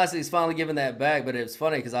it is nice that he's finally giving that back. But it's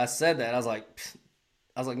funny because I said that I was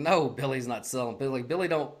like, no, Billy's not selling. Billy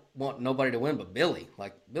don't want nobody to win but Billy.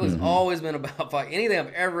 Like Billy's always been about fight. Anything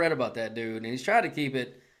I've ever read about that dude, and he's tried to keep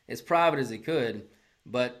it as private as he could.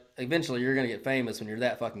 But eventually, you're gonna get famous when you're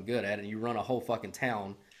that fucking good at it. And you run a whole fucking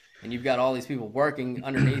town, and you've got all these people working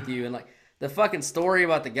underneath you, and like the fucking story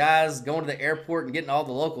about the guys going to the airport and getting all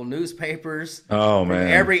the local newspapers. Oh man!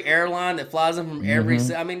 Every airline that flies them from every.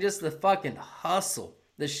 I mean, just the fucking hustle,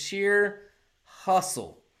 the sheer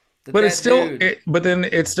hustle. But it's still, but then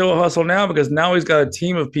it's still a hustle now because now he's got a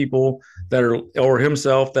team of people that are, or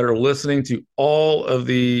himself, that are listening to all of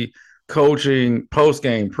the coaching, post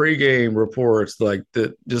game, pre game reports, like Yeah,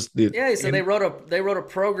 so they wrote a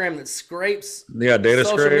program that scrapes data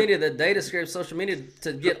social scrape. media, that data scrapes social media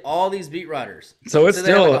to get all these beat writers. So it's they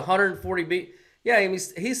still have like 140 beat. Yeah, I mean,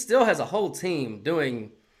 he still has a whole team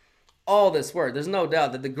doing all this work. There's no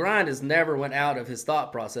doubt that the grind has never went out of his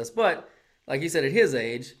thought process. But like you said, at his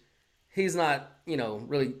age, he's not,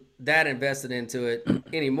 really that invested into it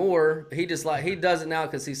anymore. He does it now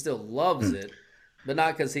because he still loves it, but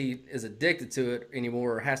not because he is addicted to it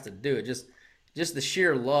anymore or has to do it. Just the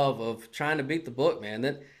sheer love of trying to beat the book, man.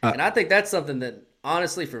 And I think that's something that,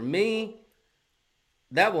 honestly, for me,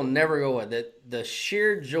 that will never go away. That the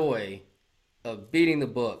sheer joy of beating the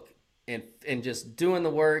book and just doing the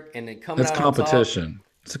work and then coming out on top.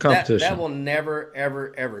 It's a competition. That will never,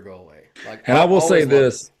 ever, ever go away. And I will say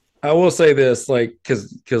this, like,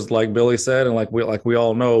 because like Billy said, and like we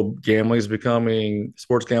all know,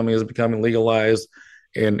 sports gambling is becoming legalized,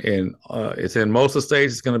 and it's in most of the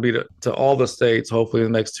states. It's going to be to all the states. Hopefully,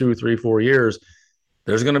 in the next 2, 3, 4 years,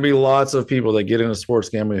 there's going to be lots of people that get into sports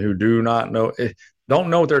gambling who don't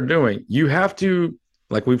know what they're doing. You have to,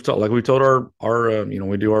 like we told our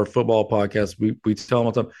we do our football podcast. We tell them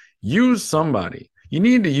all the time, use somebody. You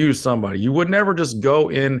need to use somebody. You would never just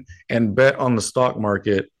go in and bet on the stock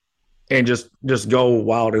market and just go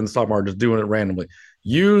wild in the stock market, just doing it randomly.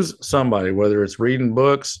 Use somebody, whether it's reading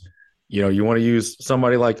books, you want to use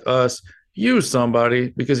somebody like us, use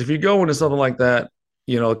somebody, because if you go into something like that,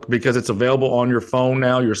 because it's available on your phone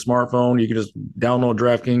now, your smartphone, you can just download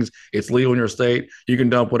DraftKings. It's legal in your state. You can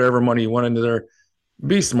dump whatever money you want into there.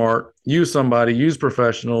 Be smart, use somebody, use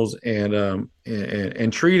professionals, and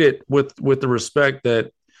treat it with the respect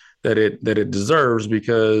that it deserves,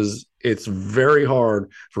 because it's very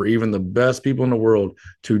hard for even the best people in the world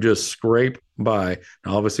to just scrape by.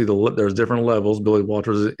 Now, obviously, there's different levels. Billy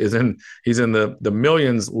Walters he's in the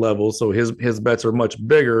millions level, so his bets are much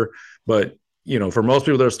bigger. But for most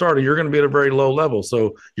people that are starting, you're going to be at a very low level,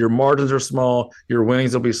 so your margins are small, your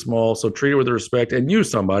winnings will be small. So treat it with respect and use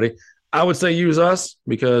somebody. I would say use us,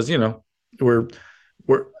 because we're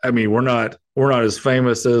not as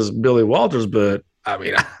famous as Billy Walters, but I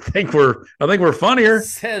think we're funnier.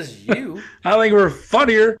 Says you. I think we're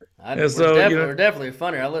funnier. We're definitely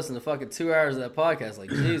funnier. I listened to fucking 2 hours of that podcast. Like,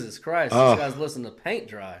 Jesus Christ, these guys listen to paint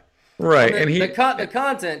dry. Right, the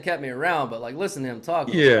content kept me around, but like listening to him talk,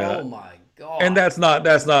 oh my God. And that's not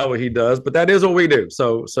what he does, but that is what we do.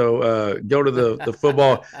 So go to the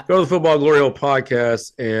Football Glory Hole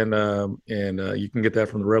podcast, and you can get that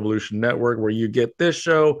from the Revolution Network, where you get this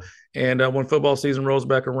show. And when football season rolls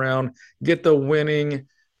back around, get the winning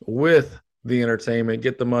with the entertainment,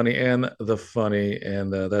 get the money and the funny,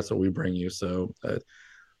 and that's what we bring you. So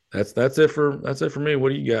that's it for me. What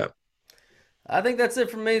do you got? I think that's it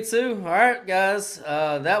for me too. All right, guys,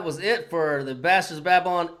 that was it for the Bastards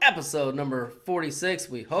Babylon episode number 46.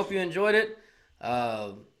 We hope you enjoyed it.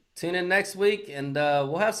 Tune in next week, and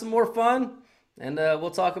we'll have some more fun, and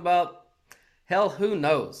we'll talk about, hell, who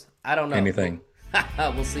knows? I don't know. Anything.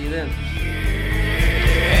 We'll see you then.